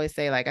I always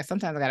say, like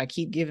sometimes I gotta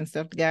keep giving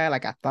stuff to God.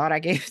 Like I thought I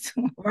gave it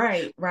to him.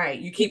 Right.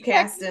 You keep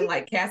casting,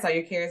 like cast all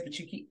your cares, but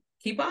you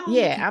keep on.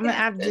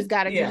 Yeah, you just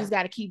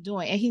gotta keep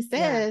doing. And he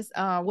says,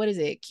 what is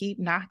it? Keep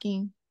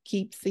knocking,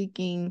 keep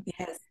seeking.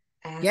 Yes.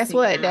 Guess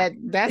what?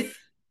 That's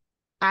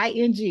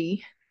ing.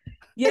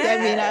 Yeah.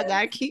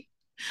 That means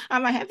I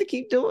might have to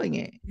keep doing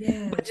it.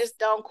 Yes. But just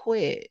don't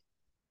quit.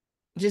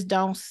 Just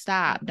don't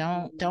stop.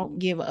 Don't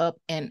give up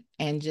and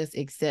just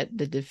accept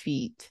the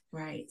defeat.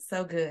 Right.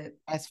 So good.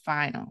 As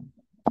final.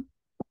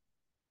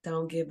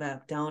 Don't give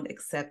up. Don't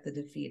accept the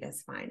defeat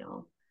as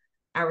final.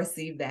 I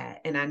received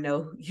that. And I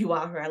know you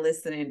all who are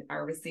listening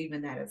are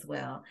receiving that as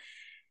well.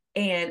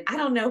 And I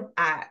don't know,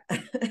 I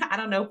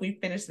don't know if we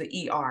finished the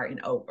E.R.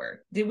 in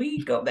O.V.E.R. Did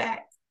we go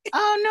back?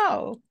 Oh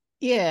no.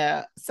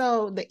 Yeah.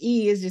 So the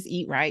E is just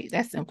eat right.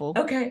 That's simple.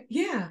 Okay.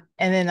 Yeah.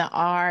 And then the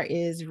R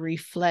is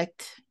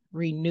reflect,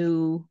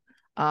 renew,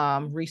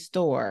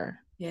 restore.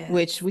 Yes.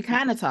 Which we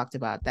kind of talked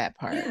about that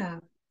part. Yeah.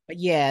 But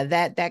yeah,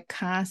 that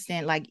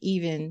constant, like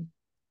even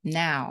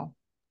now,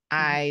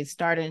 I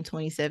started in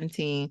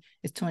 2017,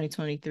 it's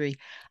 2023.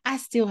 I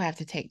still have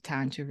to take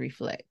time to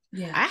reflect.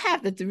 Yeah.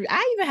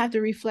 I even have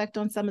to reflect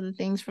on some of the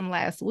things from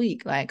last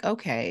week. Like,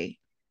 okay,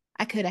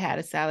 I could have had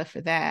a salad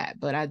for that,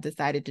 but I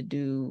decided to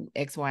do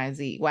X, Y, and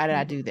Z. Why did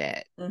I do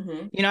that?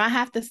 I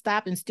have to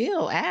stop and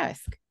still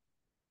ask.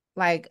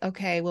 Like,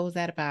 okay, what was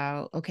that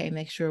about? Okay,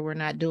 make sure we're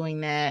not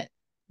doing that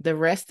the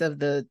rest of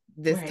this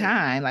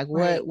time. Like,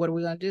 what are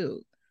we gonna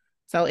do?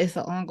 So it's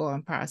an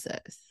ongoing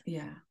process.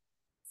 Yeah.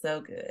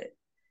 So good.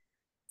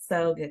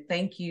 So good.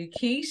 Thank you,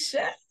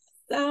 Kiesha,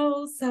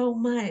 so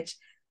much.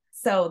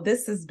 So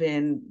this has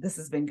been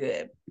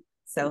good.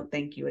 So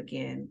thank you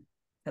again,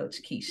 Coach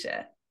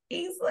Kiesha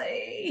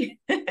Easley.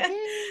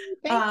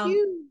 Thank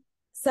you.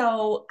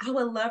 So I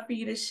would love for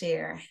you to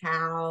share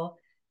how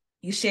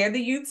you share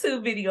the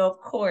YouTube video, of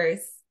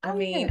course. I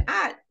mean,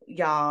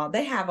 y'all,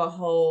 they have a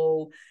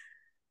whole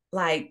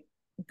like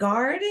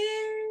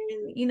garden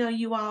and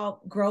you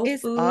all grow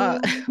It's all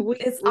food.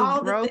 It's we all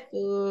the grow things.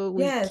 food,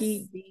 we Yes,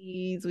 keep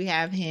bees, we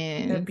have they're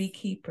hens.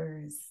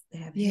 beekeepers. They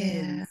have Yeah.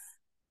 hens.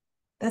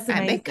 That's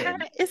And they kind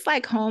amazing. of, it's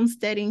like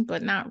homesteading,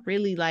 but not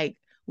really. Like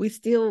we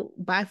still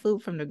buy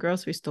food from the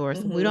grocery store.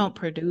 So we Hmm. don't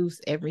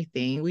produce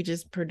everything. We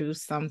just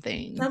produce some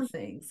things. Some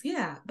things,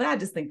 yeah. But I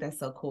just think that's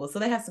so cool. So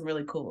they have some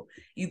really cool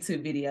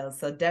YouTube videos.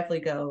 So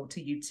definitely go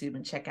to YouTube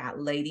and check out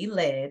Lady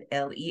Led,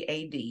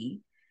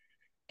 Lead.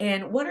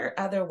 And what are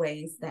other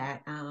ways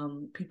that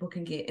people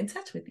can get in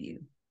touch with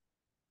you?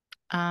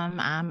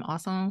 I'm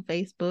also on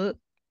Facebook,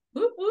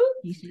 Whoop, whoop.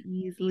 Kiesha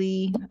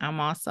Easley. I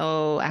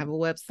have a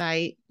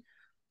website.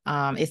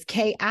 It's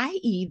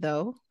KIE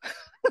though.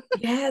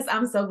 Yes,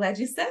 I'm so glad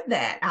you said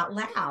that out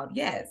loud.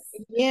 Yes.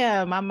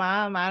 Yeah, my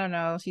mom, I don't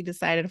know, she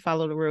decided to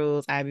follow the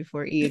rules, I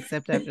before E,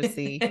 except after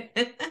C.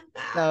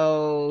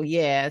 So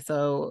yeah,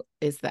 so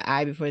it's the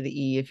I before the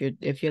E.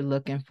 If you're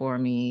looking for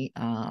me,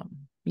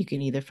 you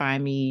can either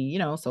find me,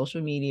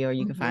 social media, or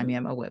you can find me Mhm.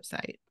 at my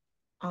website.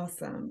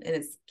 Awesome. And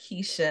it's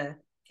Kiesha,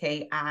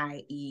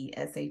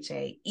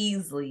 Kiesha,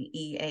 Easley,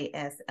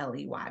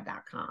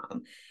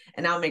 Easley.com.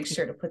 And I'll make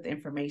sure to put the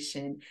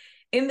information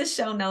in the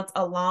show notes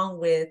along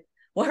with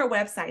what her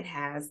website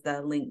has,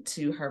 the link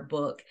to her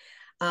book.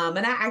 And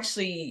I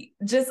actually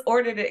just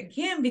ordered it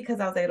again because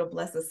I was able to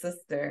bless a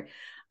sister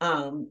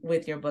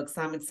with your book.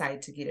 So I'm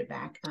excited to get it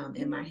back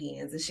in my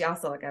hands. And she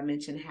also, like I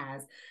mentioned,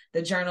 has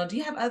the journal. Do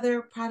you have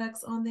other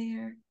products on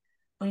there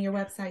on your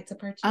website to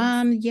purchase?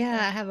 Yeah,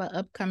 I have an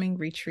upcoming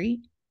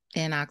retreat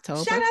in Shout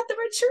October. out the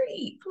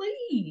retreat,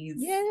 please.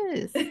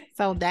 Yes.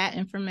 So that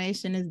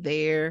information is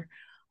there.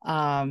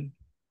 Um,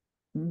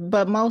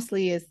 but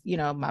mostly it's,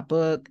 my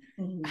book,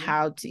 Mhm.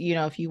 how to,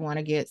 if you want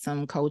to get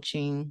some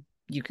coaching,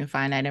 you can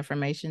find that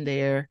information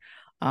there.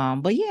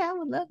 But yeah, I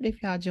would love it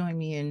if y'all join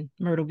me in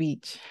Myrtle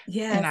Beach in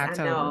Yes, I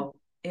October. know.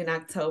 In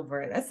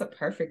October, that's a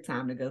perfect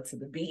time to go to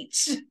the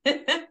beach.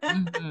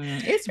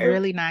 It's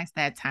really nice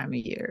that time of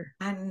year.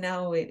 I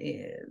know it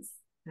is.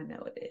 I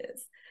know it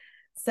is.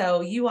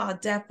 So you all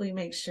definitely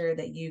make sure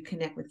that you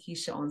connect with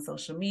Kiesha on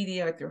social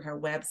media or through her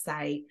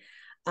website.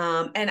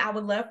 And I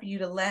would love for you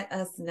to let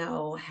us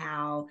know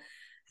how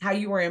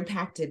you were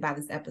impacted by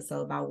this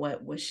episode, by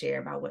what was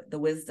shared, by what the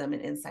wisdom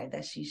and insight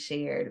that she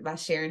shared, by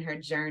sharing her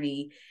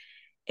journey,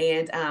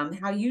 and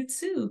how you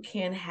too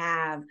can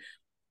have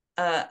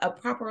a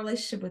proper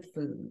relationship with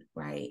food,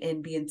 right?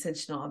 And be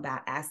intentional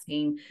about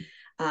asking,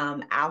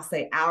 I'll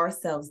say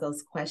ourselves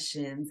those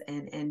questions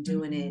and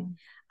doing it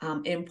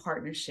Mhm. in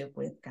partnership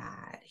with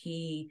God.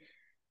 He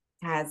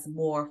has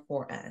more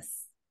for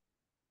us.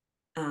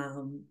 Yeah,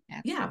 for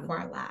Absolutely.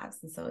 our lives.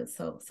 And so it's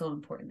so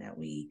important that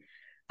we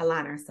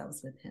align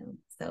ourselves with him.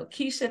 So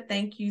Kiesha,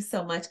 thank you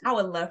so much. I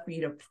would love for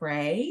you to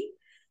pray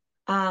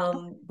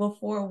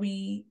before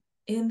we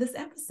end this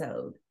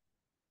episode.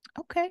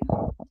 Okay.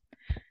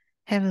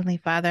 Heavenly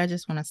Father, I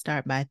just want to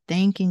start by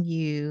thanking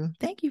you.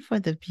 Thank you for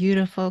the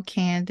beautiful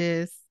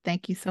Candace.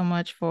 Thank you so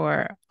much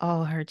for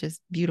her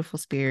just beautiful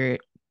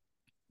spirit.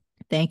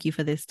 Thank you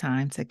for this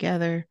time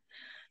together.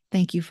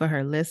 Thank you for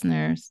her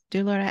listeners.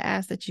 Dear Lord, I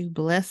ask that you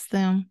bless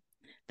them,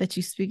 that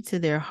you speak to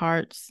their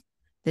hearts,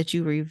 that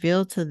you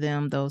reveal to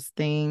them those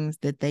things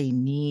that they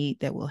need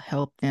that will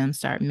help them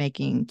start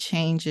making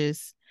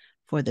changes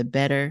for the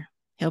better.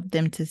 Help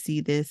them to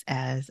see this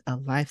as a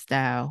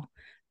lifestyle,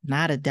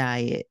 not a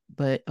diet,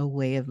 but a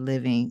way of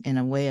living, and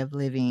a way of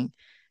living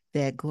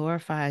that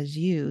glorifies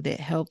you, that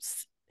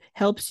helps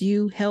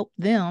you help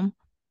them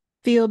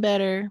feel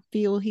better,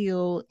 feel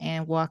healed,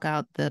 and walk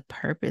out the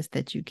purpose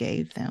that you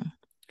gave them.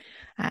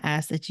 I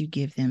ask that you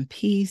give them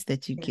peace,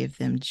 that you Yes. give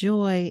them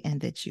joy, and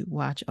that you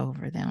watch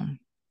over them.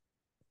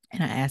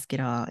 And I ask it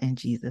all in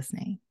Jesus'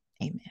 name.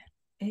 Amen.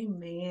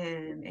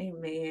 Amen.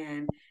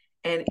 Amen.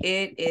 And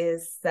it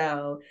is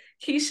so.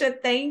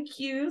 Kiesha, thank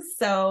you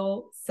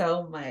so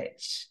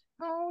much.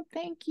 Oh,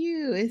 thank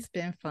you. It's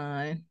been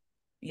fun.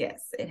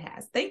 Yes, it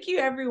has. Thank you,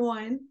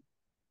 everyone.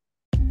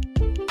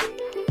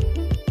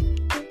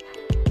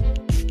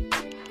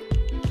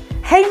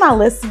 Hey, my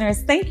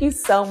listeners, thank you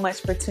so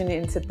much for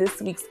tuning into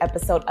this week's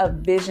episode of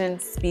Vision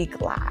Speak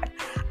Live.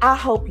 I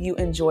hope you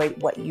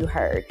enjoyed what you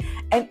heard.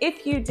 And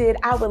if you did,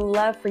 I would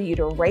love for you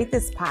to rate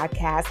this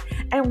podcast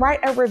and write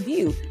a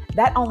review.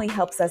 That only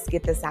helps us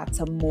get this out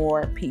to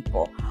more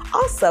people.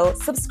 Also,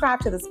 subscribe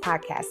to this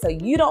podcast so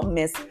you don't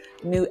miss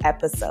new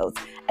episodes.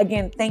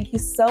 Again, thank you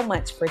so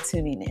much for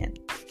tuning in.